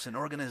groups and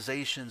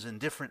organizations in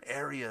different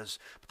areas,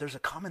 but there's a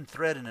common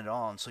thread in it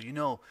all. And so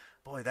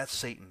boy, that's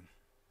Satan.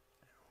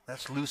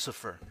 That's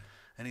Lucifer.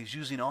 And he's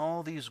using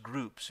all these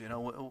groups.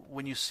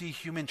 When you see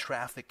human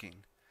trafficking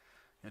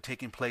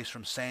taking place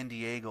from San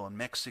Diego and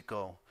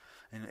Mexico,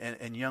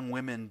 and young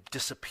women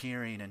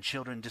disappearing and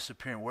children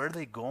disappearing, where are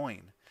they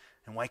going?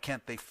 And why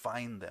can't they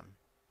find them?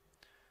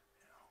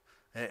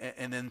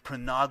 And then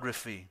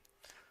pornography.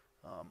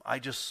 I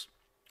just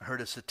heard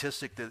a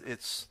statistic that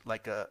it's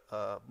like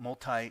a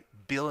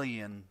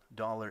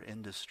multi-billion-dollar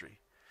industry.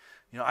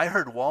 I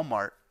heard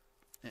Walmart,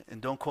 and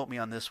don't quote me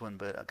on this one,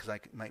 but because I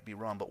might be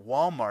wrong, but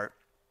Walmart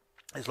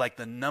is like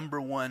the number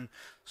one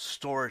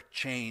store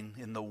chain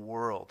in the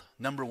world.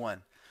 Number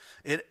one.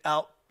 It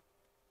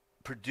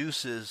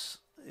outproduces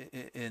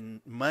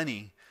in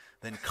money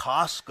than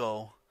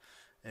Costco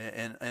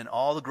and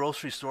all the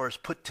grocery stores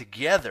put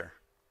together.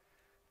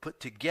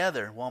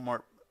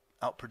 Walmart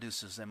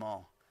outproduces them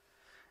all.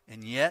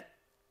 And yet,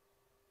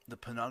 the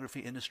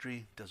pornography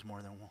industry does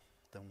more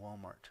than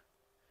Walmart.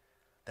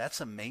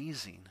 That's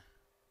amazing.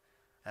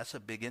 That's a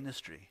big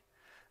industry.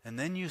 And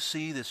then you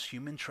see this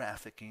human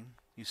trafficking.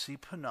 You see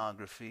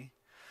pornography.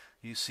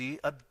 You see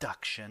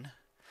abduction.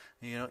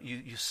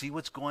 You see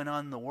what's going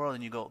on in the world,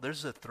 and you go,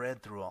 there's a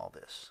thread through all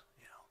this.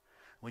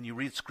 When you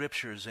read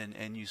scriptures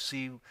and you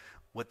see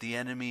what the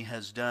enemy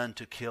has done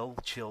to kill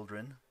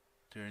children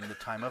during the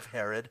time of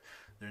Herod,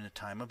 during the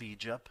time of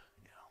Egypt,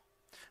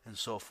 and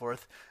so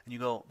forth. And you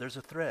go, there's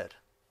a thread.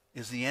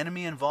 Is the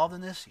enemy involved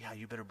in this? Yeah,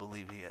 you better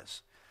believe he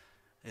is.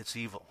 It's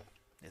evil.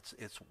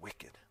 It's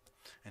wicked.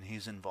 And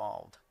he's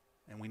involved.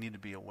 And we need to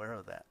be aware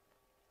of that.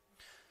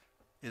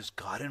 Is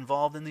God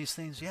involved in these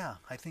things? Yeah,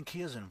 I think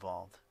he is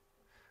involved.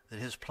 That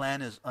his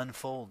plan is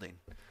unfolding.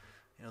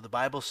 The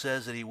Bible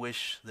says that he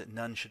wished that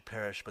none should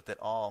perish, but that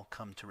all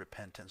come to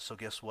repentance. So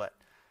guess what?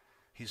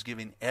 He's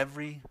giving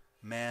every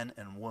man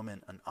and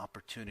woman an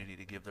opportunity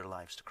to give their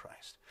lives to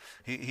Christ.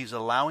 He's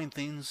allowing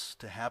things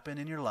to happen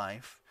in your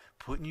life,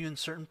 putting you in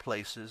certain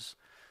places,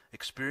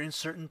 experience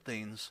certain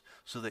things,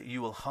 so that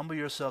you will humble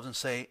yourselves and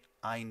say,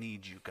 I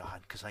need you,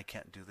 God, because I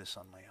can't do this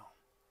on my own.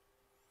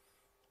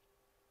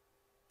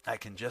 I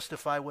can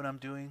justify what I'm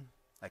doing.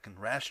 I can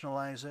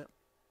rationalize it.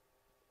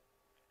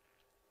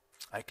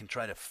 I can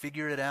try to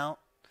figure it out.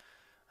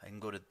 I can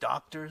go to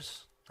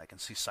doctors. I can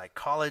see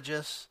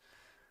psychologists.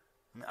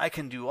 I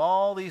can do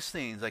all these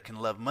things. I can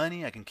love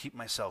money. I can keep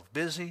myself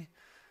busy.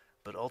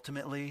 But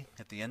ultimately,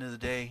 at the end of the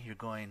day, you're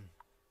going,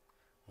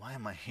 why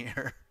am I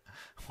here?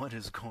 What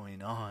is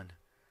going on?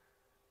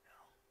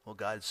 Well,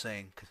 God's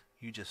saying,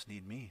 you just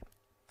need me.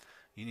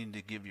 You need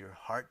to give your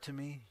heart to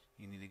me.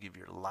 You need to give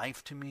your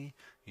life to me.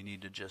 You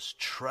need to just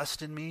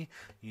trust in me.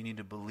 You need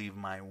to believe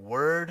my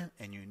word,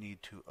 and you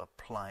need to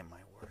apply my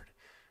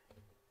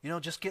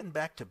word. Just getting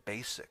back to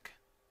basic.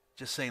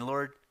 Just saying,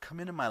 Lord, come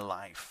into my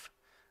life.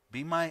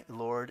 Be my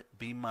Lord.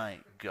 Be my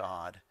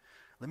God.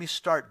 Let me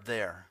start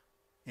there.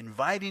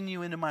 Inviting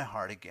you into my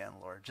heart again,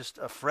 Lord. Just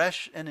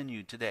afresh and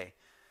anew today.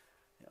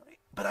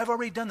 But I've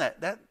already done that.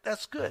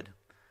 That's good.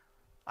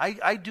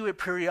 I do it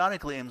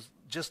periodically and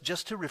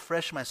just to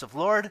refresh myself.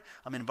 Lord,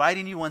 I'm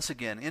inviting you once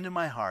again into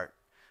my heart.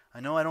 I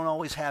know I don't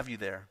always have you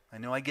there. I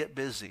know I get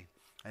busy.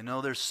 I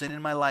know there's sin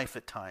in my life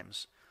at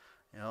times.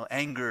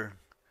 Anger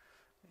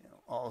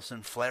all of a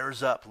sudden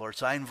flares up, Lord.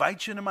 So I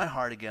invite you into my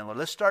heart again, Lord.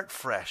 Let's start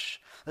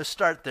fresh. Let's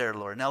start there,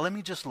 Lord. Now let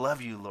me just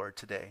love you, Lord,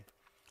 today.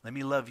 Let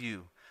me love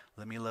you.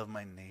 Let me love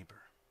my neighbor.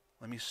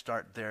 Let me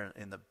start there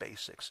in the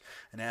basics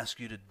and ask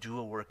you to do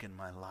a work in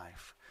my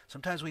life.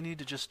 Sometimes we need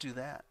to just do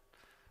that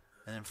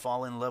and then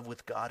fall in love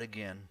with God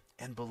again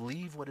and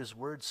believe what his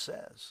word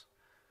says.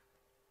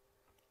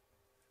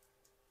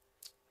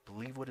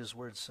 Believe what his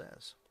word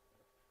says.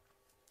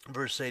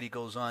 Verse 8, he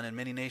goes on, and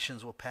many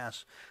nations will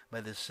pass by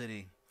this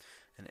city,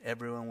 and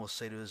everyone will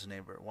say to his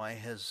neighbor, why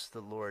has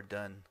the Lord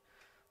done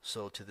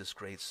so to this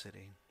great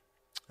city?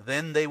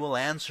 Then they will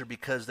answer,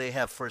 because they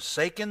have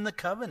forsaken the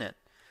covenant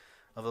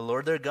of the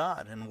Lord their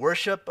God, and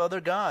worship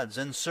other gods,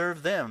 and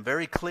serve them.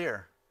 Very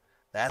clear.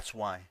 That's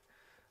why.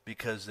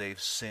 Because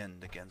they've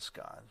sinned against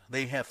God.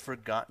 They have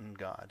forgotten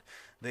God.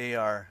 They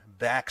are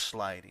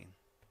backsliding.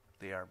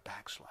 They are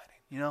backsliding.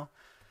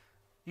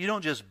 You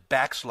don't just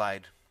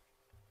backslide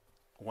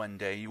one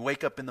day. You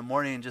wake up in the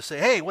morning and just say,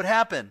 hey, what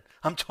happened?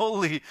 I'm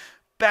totally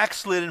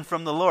backslidden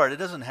from the Lord. It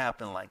doesn't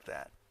happen like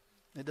that.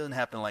 It doesn't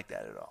happen like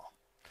that at all.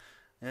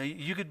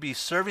 You could be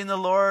serving the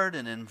Lord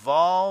and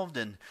involved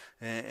and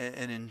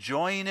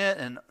enjoying it,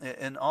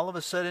 and all of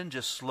a sudden,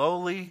 just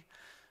slowly,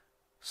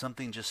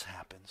 something just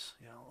happens.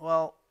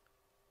 Well,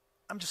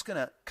 I'm just going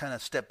to kind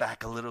of step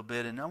back a little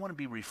bit, and I want to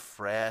be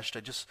refreshed.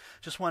 I just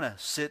want to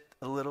sit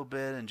a little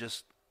bit and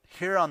just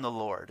hear on the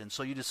Lord. And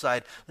so you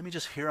decide, let me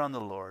just hear on the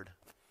Lord.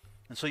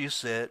 And so you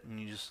sit and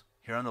you just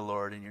hear on the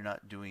Lord, and you're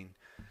not doing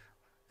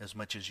as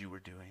much as you were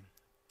doing.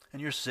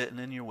 And you're sitting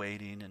and you're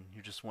waiting, and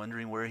you're just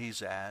wondering where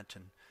he's at.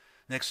 And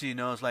next thing you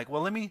know, it's like,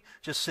 well, let me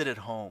just sit at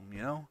home,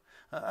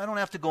 I don't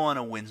have to go on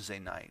a Wednesday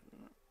night.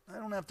 I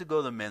don't have to go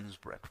to the men's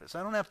breakfast.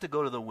 I don't have to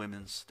go to the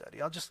women's study.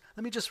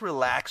 Let me just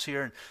relax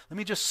here, and let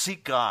me just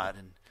seek God.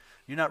 And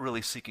you're not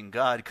really seeking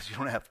God because you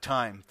don't have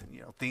time.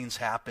 Things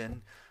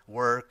happen,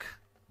 work,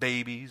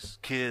 babies,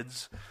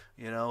 kids,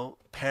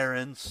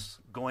 parents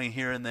going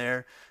here and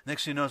there.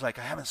 Next thing you know, it's like,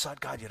 I haven't sought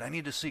God yet. I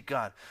need to seek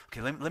God.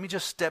 Okay, let me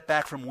just step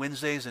back from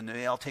Wednesdays, and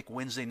I'll take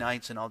Wednesday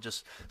nights, and I'll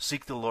just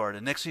seek the Lord.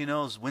 And next thing you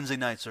know, is Wednesday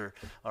nights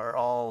are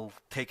all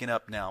taken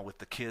up now with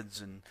the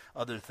kids and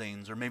other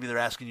things. Or maybe they're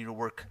asking you to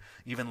work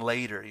even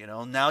later,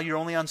 Now you're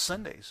only on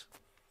Sundays.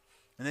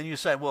 And then you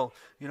say, well,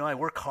 I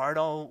work hard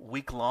all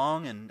week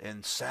long,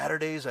 and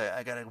Saturdays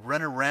I got to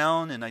run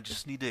around, and I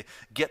just need to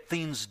get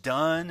things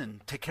done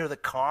and take care of the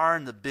car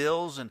and the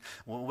bills and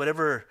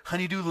whatever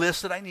honey-do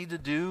list that I need to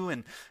do.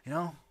 And,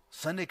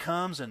 Sunday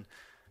comes, and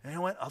you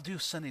know what? I'll do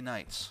Sunday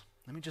nights.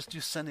 Let me just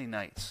do Sunday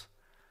nights.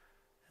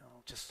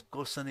 Just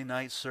go Sunday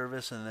night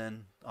service, and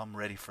then I'm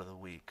ready for the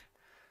week.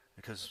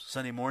 Because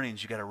Sunday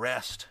mornings, you got to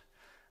rest.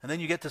 And then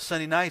you get to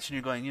Sunday nights and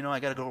you're going, I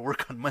got to go to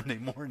work on Monday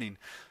morning.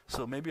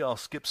 So maybe I'll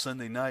skip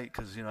Sunday night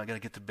because, I got to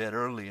get to bed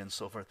early and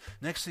so forth.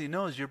 Next thing you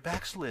know is you're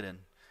backslidden.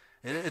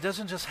 It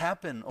doesn't just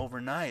happen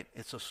overnight.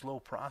 It's a slow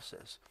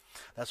process.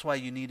 That's why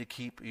you need to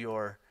keep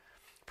your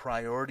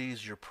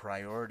priorities.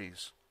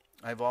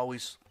 I've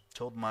always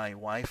told my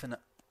wife and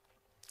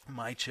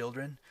my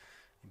children,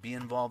 be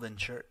involved in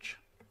church.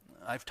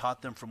 I've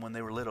taught them from when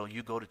they were little.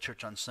 You go to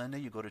church on Sunday,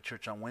 you go to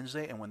church on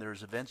Wednesday, and when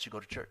there's events, you go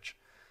to church.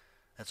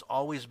 That's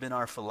always been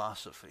our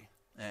philosophy,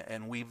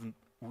 and we've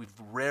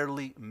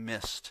rarely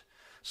missed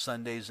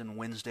Sundays and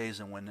Wednesdays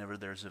and whenever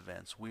there's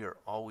events. We are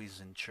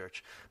always in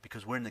church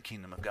because we're in the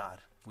kingdom of God.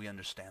 We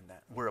understand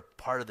that. We're a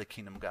part of the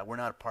kingdom of God. We're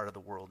not a part of the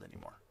world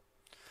anymore.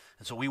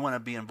 And so we want to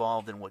be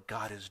involved in what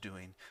God is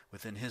doing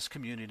within his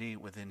community,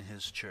 within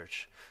his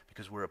church,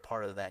 because we're a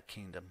part of that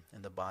kingdom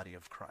in the body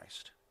of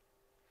Christ.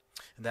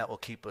 And that will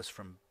keep us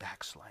from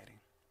backsliding.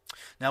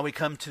 Now we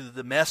come to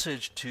the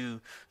message to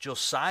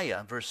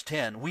Josiah, verse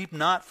 10. Weep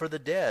not for the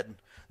dead,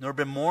 nor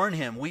bemourn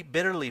him. Weep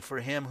bitterly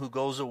for him who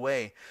goes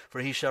away,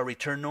 for he shall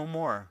return no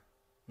more,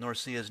 nor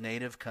see his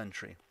native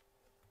country.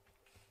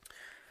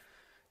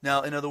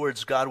 Now, in other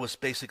words, God was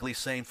basically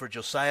saying for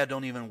Josiah,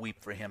 don't even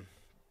weep for him.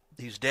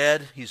 He's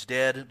dead,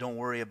 don't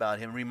worry about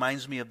him. It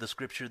reminds me of the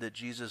scripture that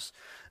Jesus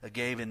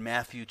gave in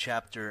Matthew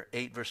chapter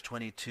 8, verse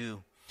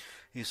 22.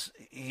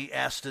 He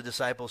asked the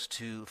disciples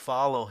to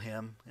follow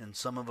him, and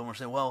some of them were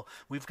saying, well,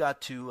 we've got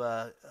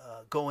to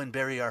go and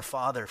bury our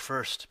father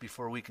first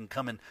before we can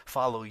come and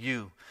follow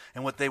you.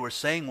 And what they were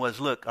saying was,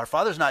 look, our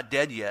father's not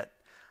dead yet.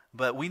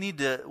 but we need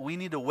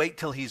to wait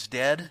till he's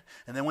dead,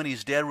 and then when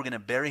he's dead, we're going to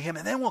bury him,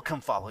 and then we'll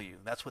come follow you.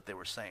 That's what they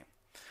were saying.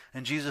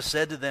 And Jesus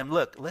said to them,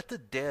 look, let the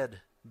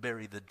dead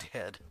bury the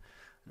dead.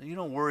 You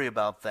don't worry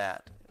about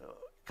that.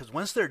 Because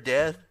once they're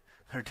dead.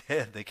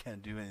 They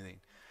can't do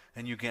anything.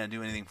 And you can't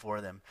do anything for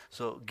them.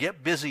 So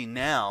get busy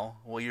now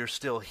while you're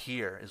still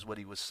here, is what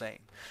he was saying.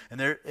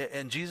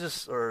 And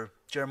Jesus, or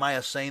Jeremiah,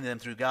 is saying to them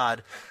through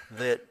God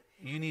that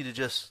you need to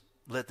just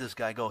let this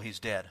guy go. He's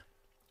dead.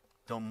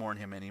 Don't mourn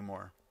him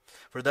anymore.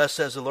 For thus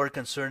says the Lord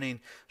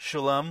concerning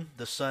Shallum,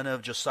 the son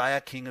of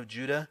Josiah, king of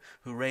Judah,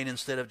 who reigned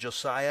instead of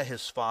Josiah,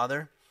 his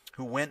father,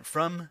 who went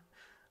from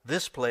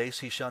this place.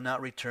 He shall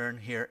not return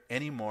here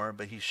any more,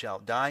 but he shall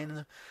die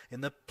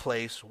in the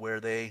place where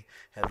they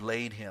have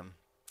laid him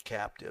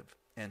captive,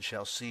 and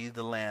shall see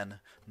the land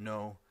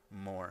no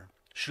more.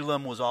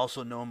 Shallum was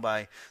also known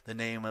by the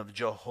name of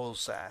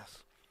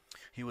Jehoshaphat.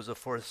 He was the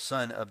fourth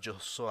son of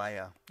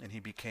Josiah, and he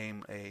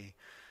became a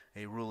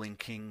ruling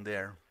king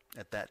there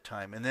at that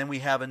time. And then we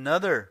have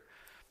another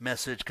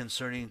message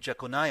concerning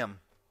Jeconiah.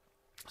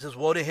 It says,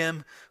 woe to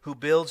him who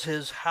builds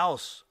his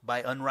house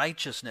by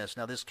unrighteousness.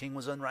 Now this king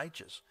was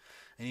unrighteous,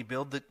 and he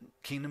built the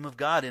kingdom of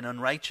God in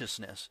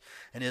unrighteousness,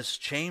 and his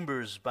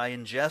chambers by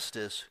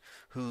injustice,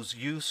 who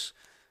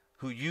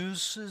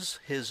uses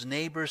his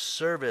neighbor's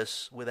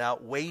service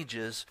without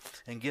wages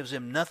and gives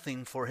him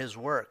nothing for his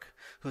work,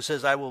 who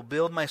says, I will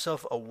build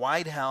myself a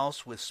wide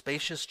house with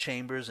spacious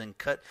chambers and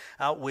cut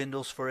out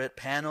windows for it,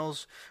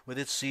 panels with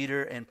its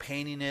cedar, and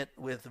painting it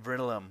with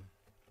bdellium.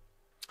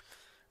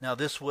 Now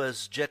this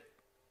was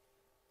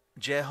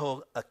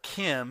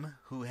Jehoiakim,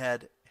 who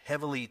had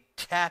heavily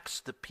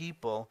taxed the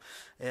people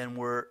and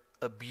were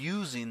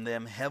abusing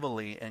them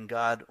heavily, and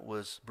God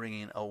was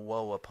bringing a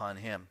woe upon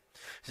him.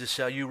 He says,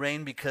 shall you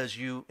reign because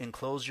you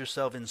enclose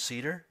yourself in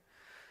cedar?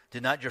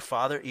 Did not your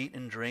father eat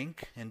and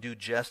drink and do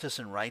justice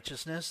and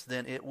righteousness?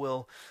 Then it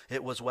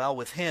was well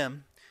with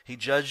him. He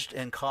judged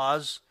and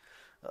cause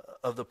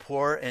of the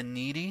poor and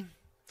needy.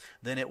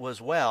 Then it was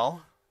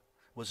well.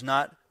 Was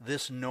not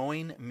this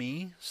knowing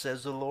me,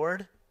 says the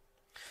Lord?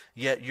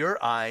 Yet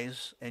your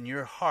eyes and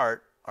your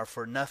heart are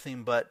for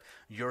nothing but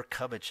your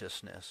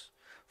covetousness,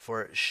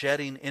 for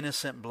shedding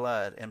innocent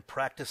blood and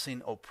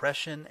practicing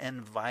oppression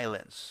and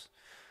violence.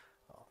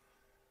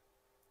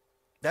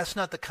 That's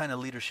not the kind of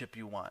leadership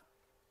you want.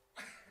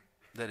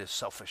 That is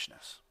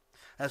selfishness.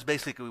 That's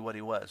basically what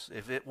he was.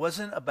 If it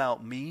wasn't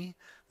about me,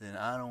 then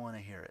I don't want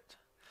to hear it.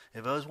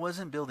 If I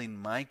wasn't building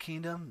my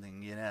kingdom,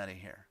 then get out of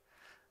here.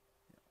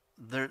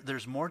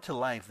 There's more to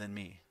life than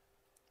me,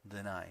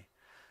 than I.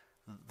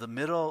 The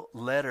middle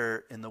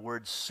letter in the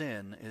word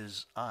sin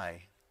is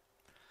I.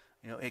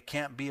 It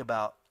can't be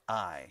about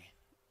I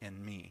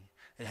and me.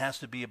 It has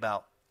to be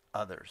about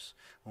others.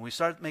 When we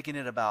start making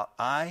it about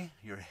I,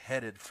 you're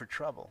headed for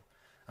trouble.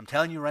 I'm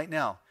telling you right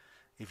now,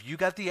 if you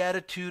got the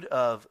attitude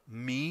of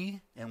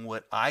me and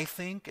what I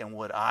think and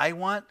what I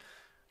want,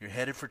 you're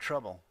headed for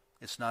trouble.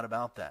 It's not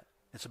about that.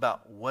 It's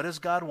about what does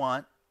God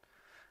want,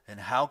 and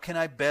how can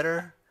I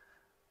better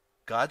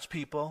God's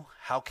people?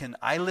 How can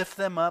I lift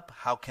them up?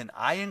 How can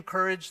I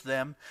encourage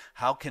them?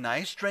 How can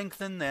I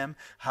strengthen them?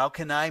 How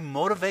can I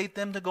motivate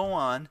them to go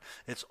on?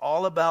 It's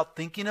all about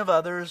thinking of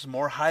others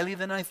more highly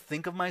than I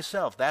think of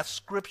myself. That's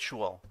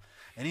scriptural.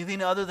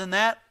 Anything other than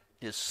that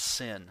is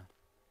sin.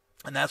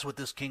 And that's what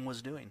this king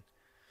was doing.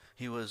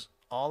 He was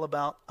all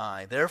about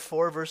I.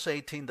 Therefore, verse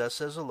 18, thus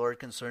says the Lord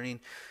concerning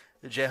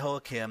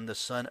Jehoiakim, the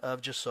son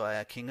of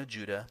Josiah, king of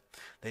Judah,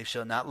 they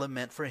shall not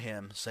lament for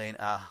him, saying,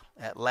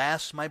 at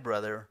last my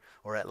brother,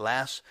 or at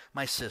last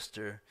my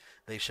sister.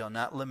 They shall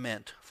not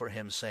lament for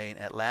him, saying,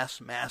 at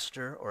last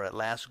master, or at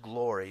last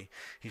glory.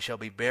 He shall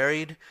be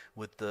buried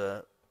with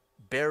the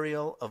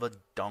burial of a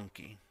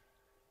donkey,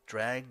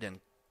 dragged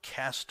and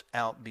cast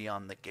out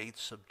beyond the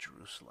gates of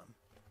Jerusalem.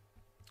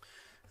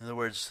 In other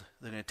words,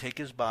 they're going to take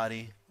his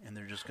body and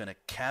they're just going to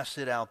cast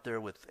it out there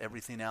with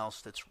everything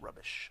else that's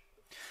rubbish.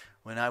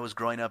 When I was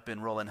growing up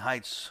in Rowland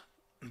Heights,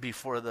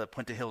 before the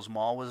Puente Hills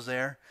Mall was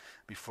there,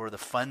 before the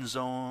Fun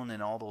Zone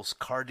and all those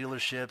car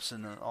dealerships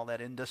and all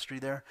that industry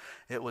there,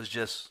 it was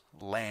just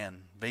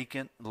land,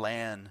 vacant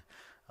land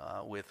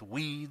with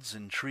weeds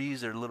and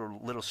trees. There's a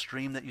little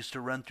stream that used to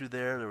run through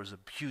there. There was a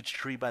huge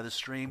tree by the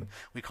stream.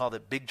 We called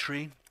it Big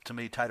Tree.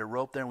 Somebody tied a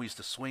rope there, and we used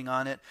to swing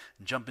on it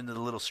and jump into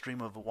the little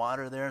stream of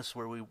water there. That's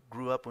where we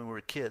grew up when we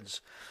were kids.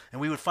 And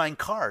we would find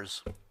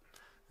cars.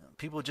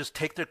 People would just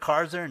take their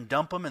cars there and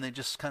dump them, and they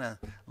just kind of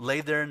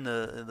lay there in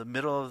the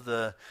middle of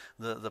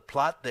the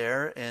plot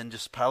there and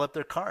just pile up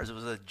their cars. It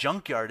was a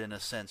junkyard in a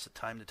sense at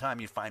time to time.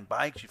 You find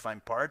bikes, you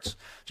find parts,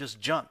 just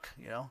junk,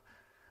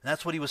 And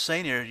that's what he was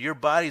saying here. Your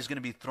body is going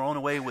to be thrown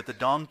away with the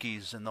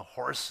donkeys and the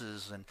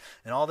horses and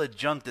all the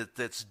junk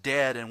that's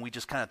dead, and we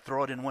just kind of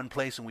throw it in one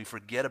place and we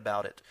forget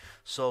about it.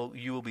 So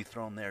you will be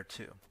thrown there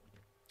too.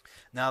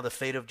 Now the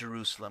fate of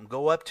Jerusalem.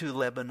 Go up to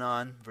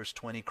Lebanon, verse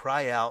 20,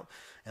 cry out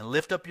and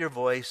lift up your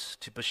voice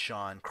to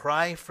Bashan.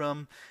 Cry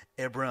from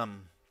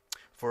Abiram,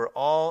 for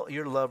all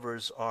your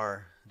lovers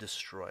are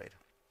destroyed.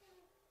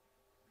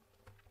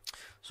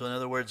 So in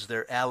other words,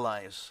 they're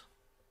allies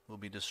will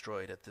be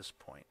destroyed at this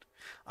point.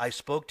 I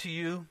spoke to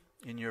you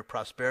in your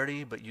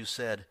prosperity, but you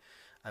said,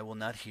 I will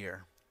not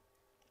hear.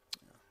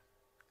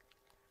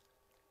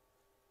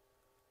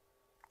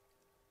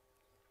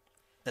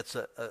 That's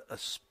a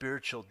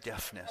spiritual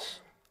deafness.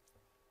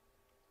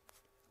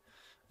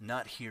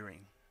 Not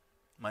hearing.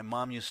 My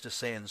mom used to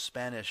say in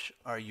Spanish,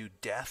 are you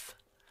deaf?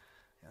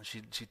 You know,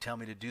 she'd tell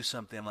me to do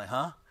something. I'm like,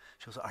 huh?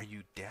 She goes, are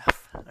you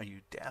deaf? Are you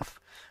deaf?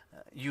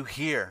 You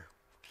hear.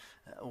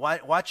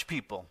 Watch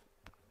people.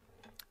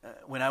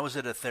 When I was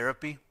at a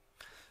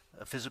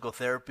physical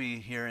therapy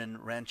here in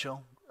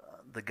Rancho,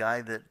 the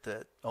guy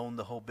that owned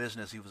the whole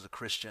business, he was a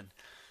Christian.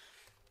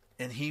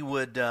 And he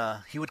would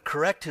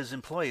correct his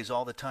employees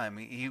all the time.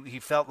 He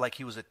felt like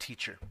he was a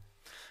teacher.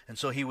 And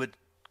so he would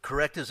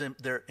correct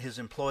his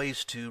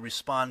employees to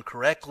respond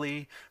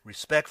correctly,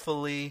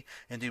 respectfully,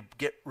 and to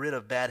get rid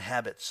of bad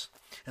habits.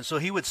 And so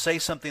he would say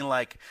something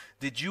like,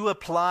 did you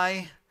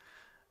apply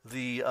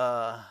the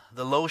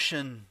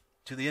lotion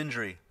to the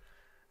injury?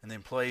 And the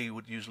employee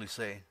would usually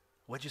say,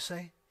 what'd you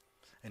say?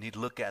 And he'd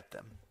look at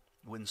them,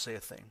 wouldn't say a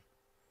thing.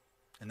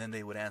 And then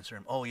they would answer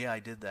him, oh yeah, I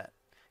did that.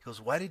 He goes,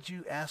 why did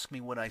you ask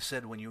me what I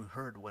said when you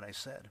heard what I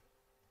said?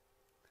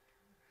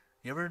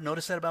 You ever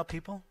notice that about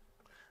people?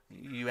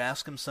 You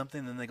ask them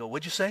something and they go,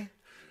 what'd you say?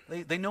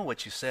 They know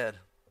what you said,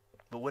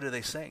 but what are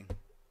they saying?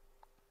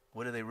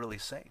 What are they really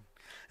saying?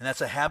 And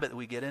that's a habit that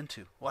we get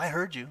into. Well, I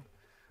heard you.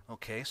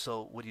 Okay,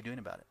 so what are you doing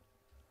about it?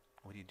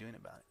 What are you doing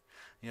about it?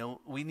 You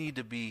know, we need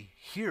to be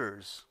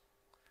hearers,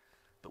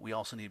 but we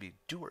also need to be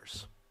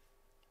doers.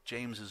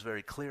 James is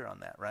very clear on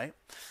that, right?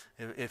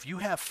 If you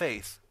have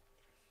faith,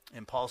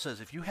 and Paul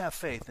says, if you have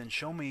faith, then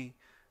show me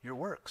your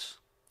works.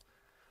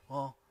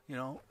 Well, you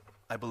know,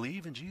 I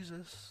believe in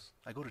Jesus.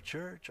 I go to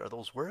church. Are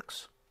those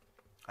works?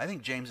 I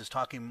think James is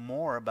talking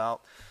more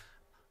about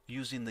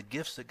using the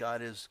gifts that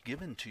God has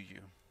given to you,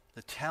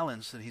 the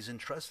talents that he's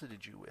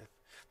entrusted you with,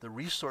 the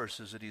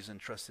resources that he's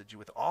entrusted you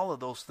with. All of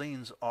those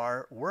things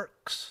are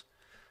works.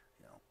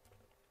 You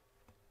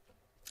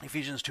know,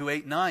 Ephesians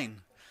 2:8-9.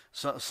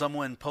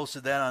 Someone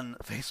posted that on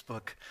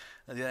Facebook,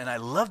 and I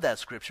love that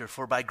scripture.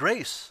 For by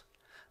grace,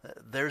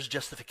 there's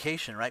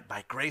justification, right?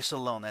 By grace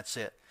alone, that's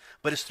it.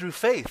 But it's through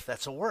faith.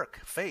 That's a work,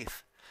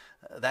 faith.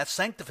 That's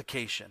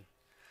sanctification.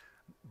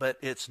 But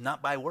it's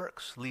not by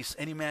works, lest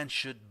any man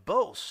should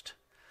boast.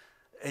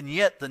 And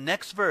yet the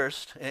next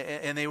verse,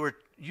 and they were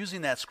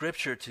using that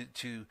scripture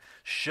to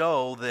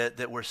show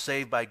that we're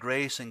saved by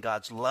grace and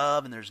God's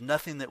love, and there's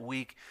nothing that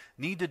we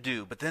need to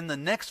do. But then the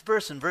next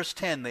verse, in verse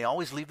 10, they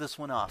always leave this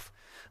one off.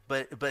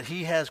 But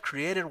he has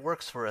created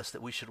works for us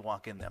that we should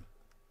walk in them.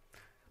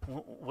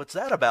 What's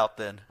that about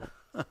then?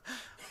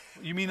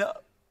 You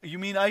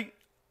mean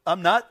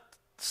I'm not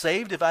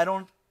saved if I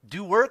don't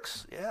do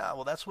works? Yeah,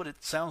 well, that's what it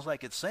sounds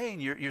like it's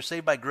saying. You're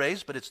saved by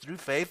grace, but it's through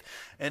faith,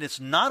 and it's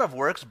not of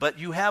works, but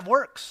you have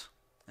works.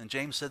 And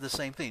James said the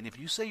same thing. If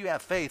you say you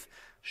have faith,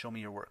 show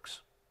me your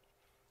works.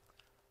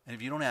 And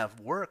if you don't have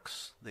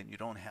works, then you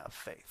don't have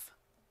faith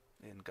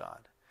in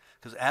God.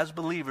 Because as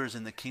believers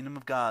in the kingdom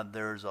of God,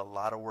 there's a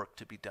lot of work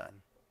to be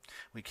done.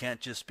 We can't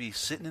just be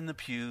sitting in the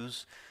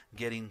pews,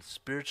 getting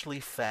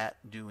spiritually fat,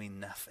 doing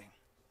nothing.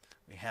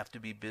 We have to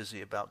be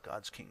busy about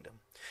God's kingdom.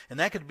 And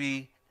that could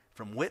be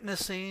from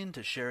witnessing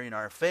to sharing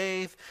our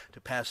faith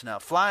to passing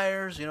out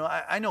flyers. You know,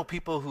 I know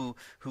people who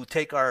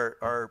take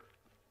our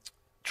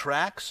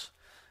tracts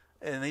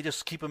and they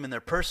just keep them in their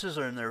purses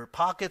or in their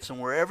pockets, and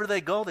wherever they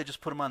go, they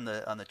just put them on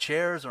the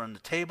chairs or on the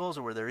tables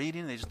or where they're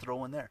eating, they just throw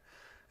one there.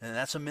 And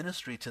that's a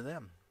ministry to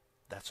them.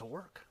 That's a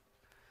work.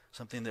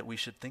 Something that we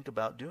should think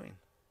about doing.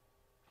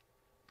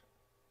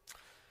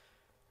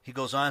 He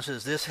goes on and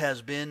says, this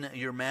has been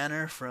your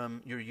manner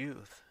from your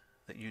youth,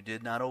 that you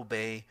did not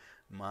obey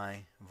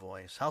my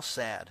voice. How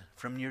sad,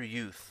 from your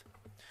youth.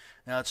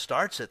 Now it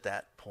starts at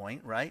that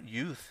point, right?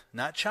 Youth,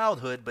 not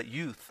childhood, but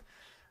youth.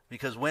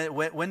 Because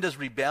when does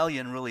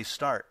rebellion really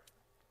start?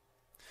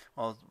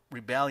 Well,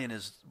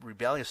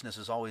 rebelliousness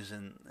is always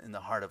in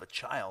the heart of a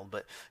child,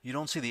 but you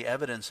don't see the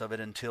evidence of it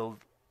until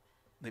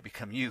they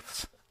become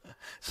youths.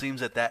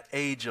 Seems at that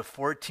age of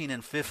 14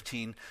 and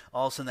 15,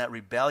 all of a sudden that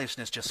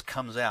rebelliousness just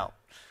comes out.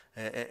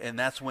 And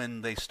that's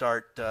when they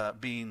start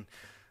being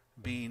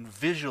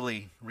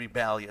visually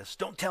rebellious.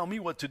 Don't tell me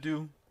what to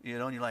do. You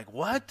know, and you're like,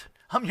 what?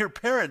 I'm your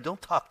parent.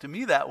 Don't talk to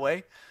me that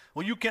way.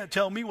 Well, you can't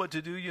tell me what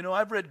to do. You know,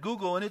 I've read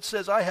Google and it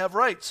says I have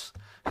rights.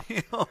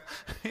 You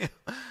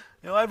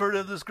know, I've heard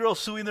of this girl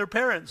suing their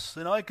parents.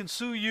 You know, I can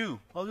sue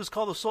you. I'll just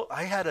call the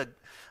I had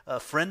a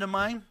friend of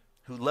mine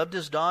who loved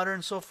his daughter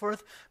and so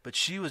forth, but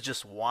she was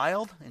just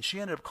wild, and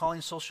she ended up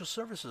calling social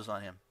services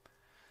on him.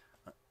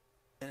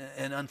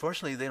 And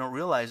unfortunately, they don't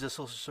realize this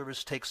social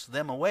service takes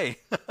them away.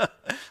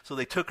 So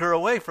they took her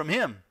away from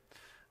him.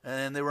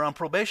 And they were on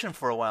probation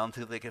for a while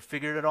until they could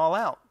figure it all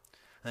out.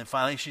 And then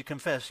finally she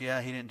confessed,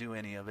 yeah, he didn't do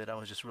any of it. I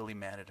was just really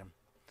mad at him.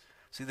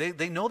 See,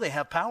 they know they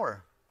have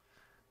power.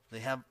 They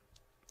have,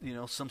 you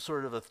know, some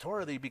sort of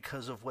authority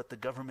because of what the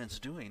government's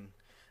doing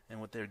and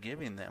what they're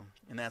giving them.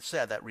 And that's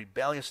sad, that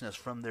rebelliousness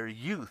from their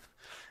youth.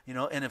 You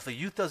know, and if the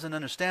youth doesn't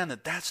understand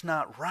that that's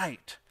not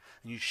right,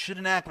 And you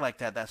shouldn't act like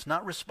that. That's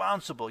not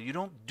responsible. You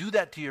don't do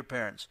that to your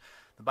parents.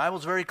 The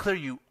Bible's very clear.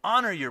 You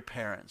honor your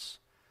parents.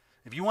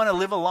 If you want to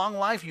live a long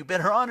life, you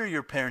better honor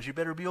your parents. You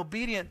better be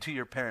obedient to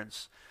your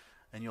parents,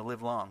 and you'll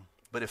live long.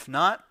 But if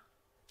not,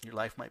 your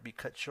life might be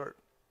cut short.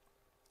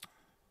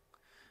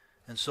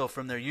 And so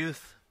from their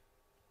youth,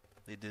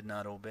 they did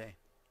not obey.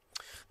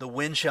 The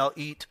wind shall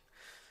eat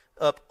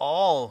up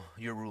all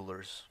your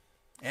rulers,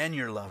 and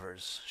your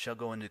lovers shall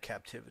go into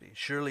captivity.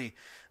 Surely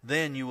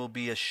then you will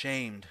be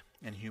ashamed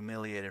and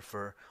humiliated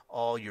for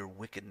all your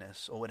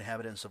wickedness, O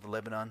inhabitants of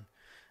Lebanon,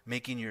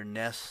 making your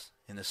nests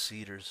in the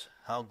cedars.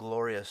 How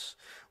glorious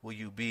will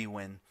you be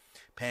when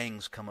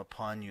pangs come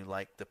upon you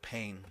like the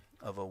pain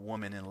of a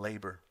woman in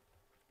labor.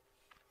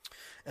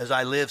 As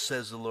I live,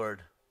 says the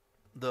Lord,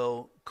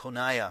 though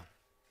Coniah,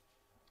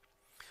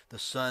 the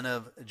son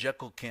of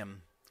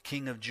Jehoiakim,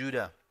 king of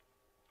Judah,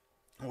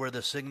 were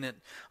the signet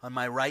on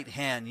my right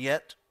hand,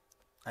 yet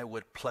I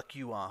would pluck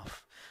you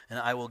off, and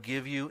I will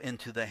give you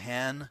into the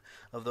hand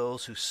of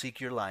those who seek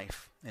your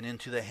life, and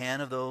into the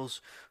hand of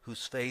those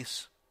whose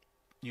face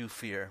you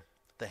fear,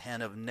 the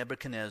hand of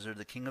Nebuchadnezzar,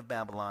 the king of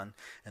Babylon,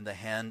 and the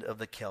hand of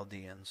the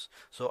Chaldeans.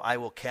 So I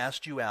will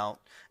cast you out,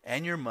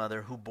 and your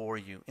mother who bore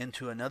you,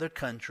 into another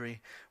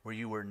country where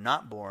you were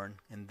not born,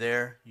 and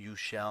there you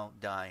shall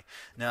die.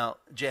 Now,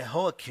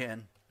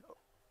 Jehoiakim,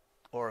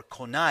 or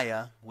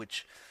Coniah,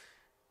 which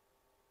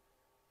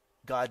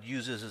God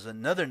uses as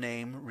another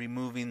name,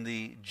 removing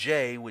the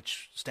J,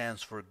 which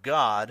stands for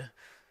God,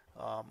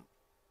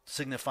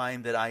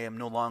 signifying that I am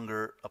no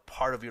longer a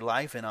part of your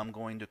life, and I'm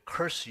going to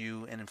curse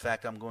you, and in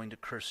fact I'm going to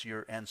curse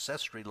your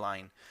ancestry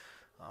line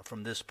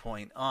from this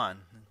point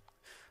on.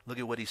 Look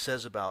at what he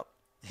says about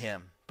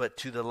him. But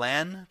to the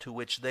land to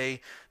which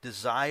they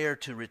desire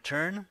to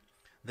return,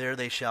 there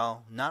they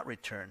shall not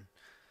return.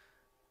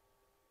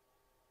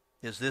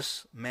 Is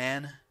this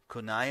man,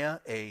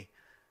 Coniah, a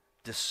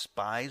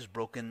despised,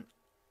 broken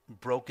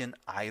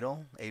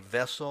idol, a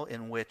vessel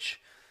in which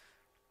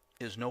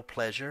is no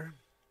pleasure?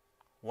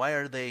 Why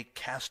are they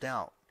cast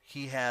out?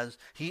 He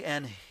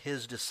and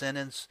his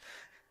descendants,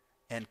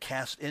 and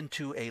cast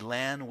into a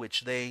land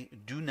which they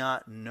do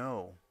not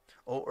know.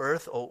 O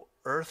earth,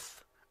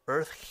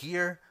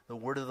 hear the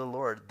word of the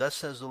Lord. Thus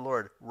says the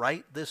Lord,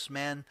 write this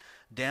man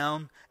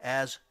down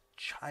as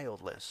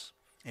childless,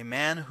 a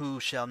man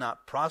who shall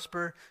not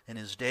prosper in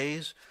his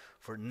days,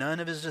 for none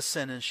of his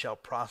descendants shall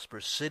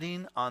prosper,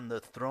 sitting on the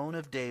throne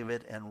of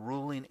David and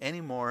ruling any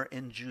more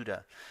in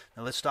Judah.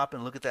 Now let's stop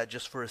and look at that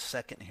just for a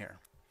second here.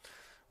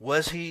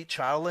 Was he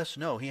childless?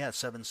 No, he had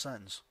 7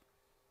 sons.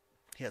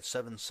 He had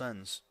 7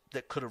 sons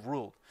that could have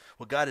ruled.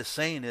 What God is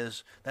saying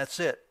is, that's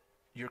it.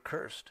 You're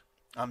cursed.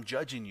 I'm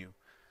judging you.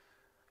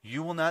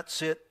 You will not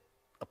sit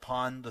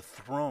upon the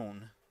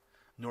throne,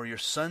 nor your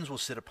sons will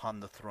sit upon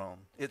the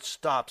throne. It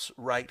stops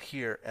right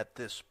here at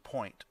this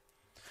point.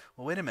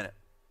 Well, wait a minute.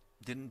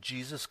 Didn't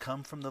Jesus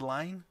come from the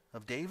line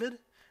of David?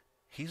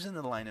 He's in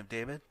the line of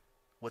David.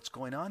 What's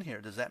going on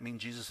here? Does that mean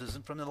Jesus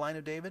isn't from the line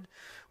of David?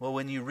 Well,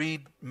 when you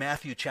read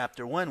Matthew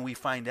chapter 1, we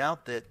find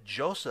out that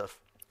Joseph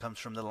comes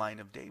from the line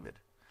of David.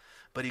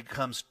 But he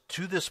comes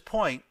to this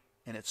point,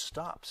 and it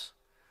stops.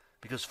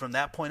 Because from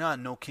that point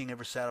on, no king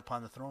ever sat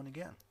upon the throne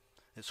again.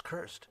 It's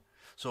cursed.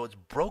 So it's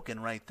broken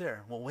right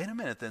there. Well, wait a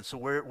minute then. So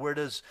where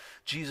does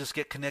Jesus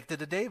get connected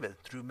to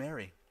David? Through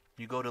Mary.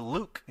 You go to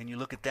Luke, and you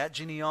look at that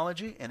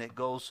genealogy, and it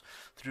goes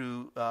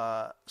through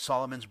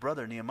Solomon's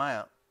brother,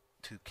 Nehemiah,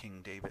 to King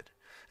David.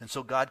 And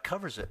so God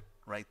covers it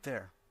right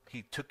there.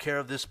 He took care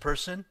of this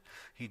person.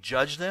 He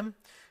judged them.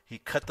 He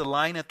cut the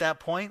line at that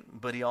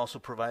point, but he also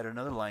provided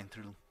another line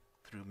through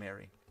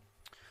Mary.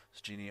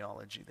 It's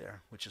genealogy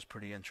there, which is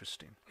pretty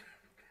interesting.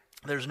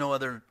 There's no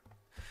other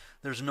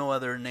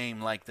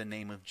name like the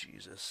name of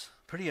Jesus.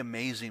 Pretty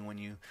amazing when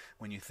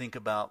you think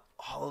about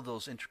all of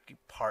those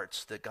intricate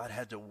parts that God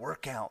had to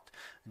work out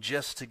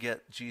just to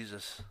get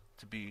Jesus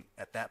to be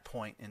at that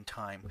point in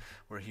time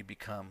where he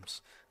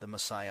becomes the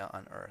Messiah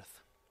on earth.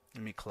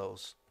 Let me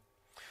close.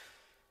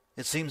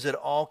 It seems that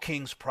all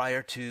kings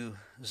prior to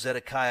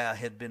Zedekiah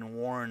had been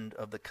warned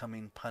of the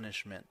coming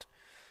punishment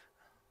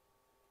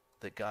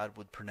that God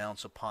would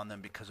pronounce upon them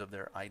because of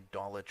their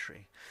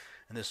idolatry.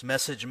 And this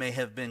message may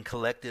have been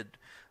collected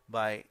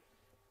by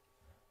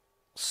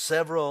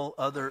several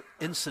other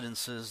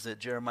incidences that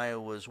Jeremiah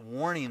was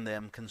warning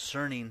them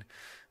concerning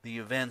the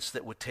events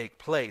that would take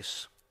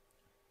place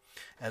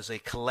as a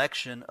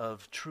collection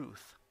of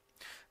truth.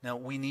 Now,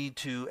 we need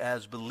to,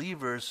 as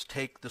believers,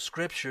 take the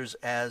Scriptures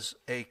as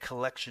a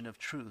collection of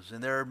truths.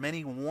 And there are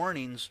many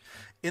warnings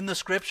in the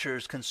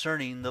Scriptures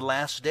concerning the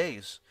last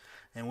days.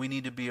 And we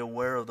need to be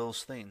aware of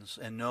those things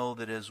and know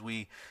that as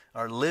we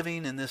are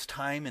living in this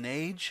time and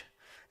age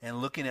and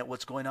looking at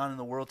what's going on in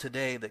the world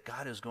today, that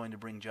God is going to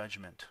bring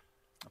judgment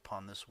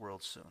upon this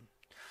world soon.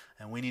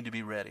 And we need to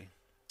be ready.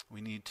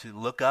 We need to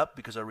look up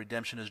because our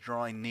redemption is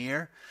drawing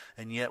near,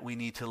 and yet we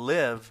need to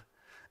live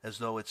as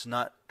though it's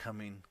not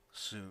coming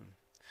soon,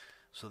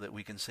 so that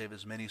we can save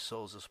as many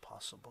souls as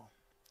possible.